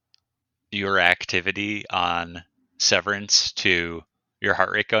your activity on Severance to your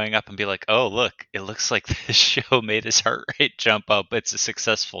heart rate going up and be like, oh, look, it looks like this show made his heart rate jump up. It's a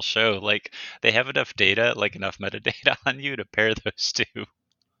successful show. Like, they have enough data, like enough metadata on you to pair those two.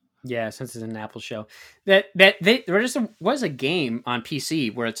 Yeah, since it's an Apple show. There was a game on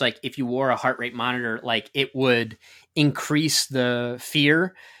PC where it's like, if you wore a heart rate monitor, like it would increase the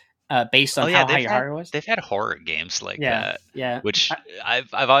fear based on how high your heart was. They've had horror games like that. Yeah. Which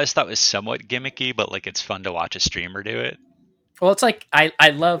I've always thought was somewhat gimmicky, but like it's fun to watch a streamer do it. Well, it's like I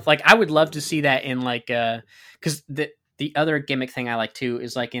love, like, I would love to see that in like because the other gimmick thing I like too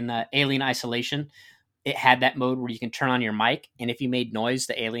is like in Alien Isolation, it had that mode where you can turn on your mic, and if you made noise,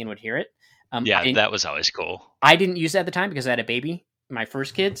 the alien would hear it. That was always cool. I didn't use that at the time because I had a baby, my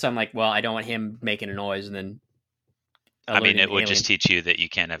first kid, so I'm like, well, I don't want him making a noise and then. It would just teach you that you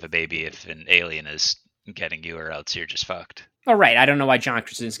can't have a baby if an alien is getting you, or else you're just fucked. Oh, right. I don't know why John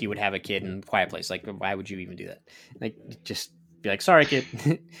Krasinski would have a kid in Quiet Place. Like, why would you even do that? Like, just be like, sorry,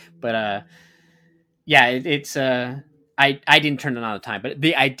 kid. But, yeah, it's, I didn't turn it on all the time, but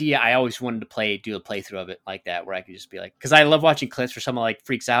the idea, I always wanted to do a playthrough of it like that, where I could just be like, because I love watching clips where someone like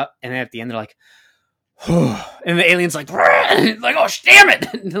freaks out, and then at the end they're like, and the alien's like, like, oh, damn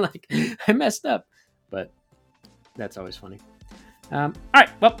it. And they're like, I messed up. But that's always funny. All right,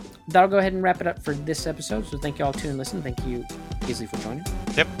 well, that'll go ahead and wrap it up for this episode. So thank you all for tuning and listening. Thank you, Paisley, for joining.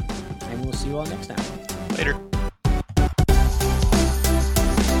 Yep. And we'll see you all next time. Later.